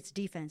Patriots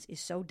defense is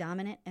so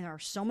dominant, and there are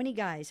so many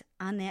guys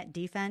on that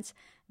defense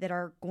that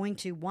are going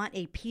to want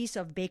a piece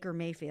of Baker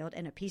Mayfield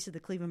and a piece of the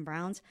Cleveland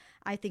Browns.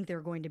 I think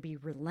they're going to be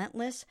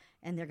relentless,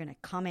 and they're going to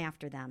come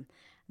after them.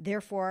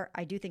 Therefore,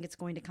 I do think it's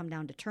going to come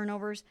down to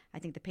turnovers. I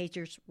think the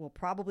Patriots will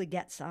probably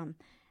get some.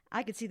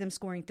 I could see them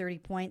scoring 30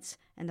 points,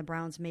 and the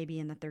Browns maybe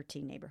in the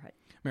 13 neighborhood.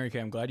 Mary Kay,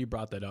 I'm glad you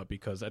brought that up,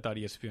 because I thought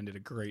ESPN did a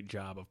great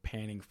job of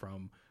panning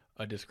from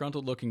a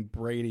disgruntled-looking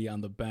Brady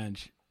on the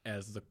bench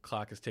as the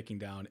clock is ticking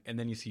down, and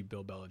then you see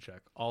Bill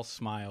Belichick, all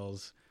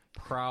smiles,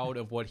 proud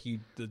of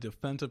the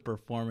defensive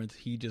performance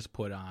he just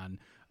put on.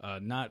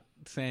 Not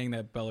saying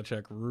that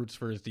Belichick roots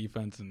for his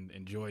defense and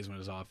enjoys when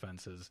his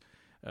offense is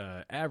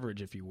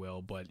average, if you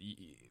will, but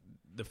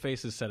the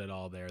faces said it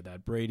all there,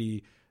 that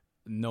Brady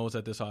knows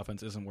that this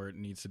offense isn't where it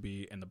needs to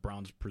be, and the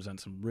Browns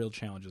present some real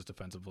challenges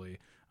defensively.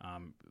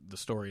 The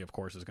story, of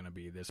course, is going to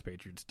be this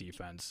Patriots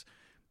defense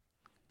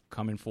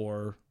coming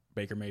for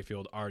Baker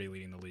Mayfield, already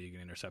leading the league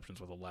in interceptions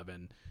with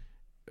 11.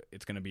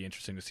 It's going to be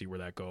interesting to see where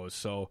that goes.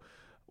 So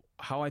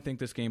how I think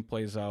this game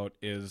plays out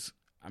is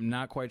I'm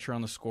not quite sure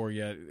on the score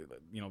yet.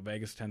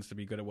 Vegas tends to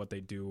be good at what they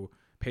do.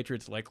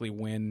 Patriots likely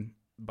win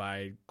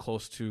by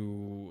close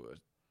to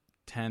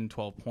 10,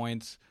 12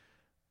 points.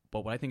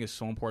 But what I think is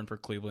so important for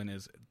Cleveland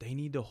is they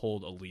need to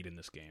hold a lead in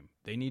this game.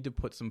 They need to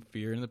put some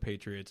fear in the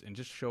Patriots and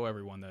just show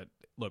everyone that,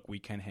 look, we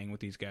can hang with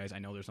these guys. I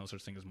know there's no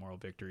such thing as moral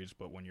victories,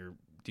 but when you're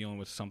dealing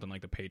with something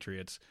like the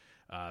Patriots,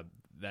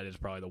 that is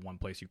probably the one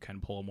place you can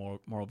pull a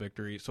moral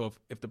victory. So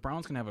if the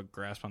Browns can have a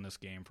grasp on this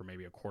game for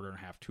maybe a quarter and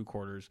a half, 2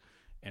 quarters,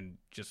 and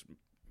just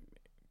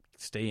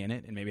stay in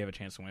it and maybe have a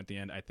chance to win at the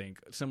end, I think,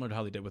 similar to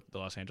how they did with the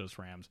Los Angeles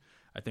Rams,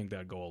 I think that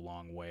would go a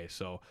long way.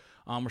 So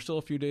we're still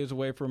a few days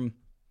away from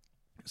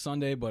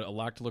Sunday, but a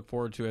lot to look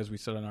forward to, as we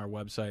said on our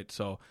website.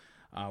 So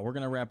we're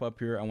going to wrap up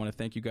here. I want to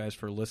thank you guys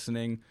for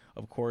listening.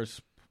 Of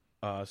course,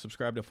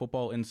 subscribe to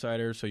Football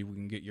Insider so you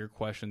can get your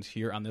questions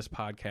here on this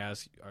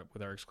podcast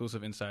with our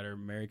exclusive insider,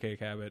 Mary Kay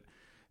Cabot.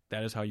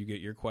 That is how you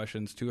get your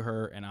questions to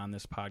her and on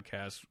this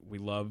podcast. We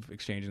love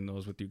exchanging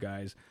those with you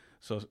guys.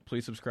 So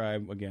please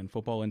subscribe. Again,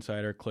 Football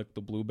Insider. Click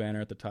the blue banner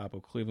at the top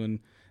of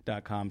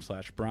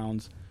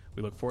cleveland.com/Browns.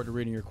 We look forward to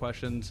reading your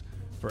questions.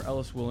 For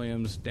Ellis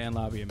Williams, Dan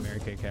Lobby, and Mary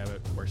Kay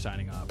Cabot, we're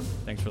signing off.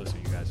 Thanks for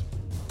listening, you guys.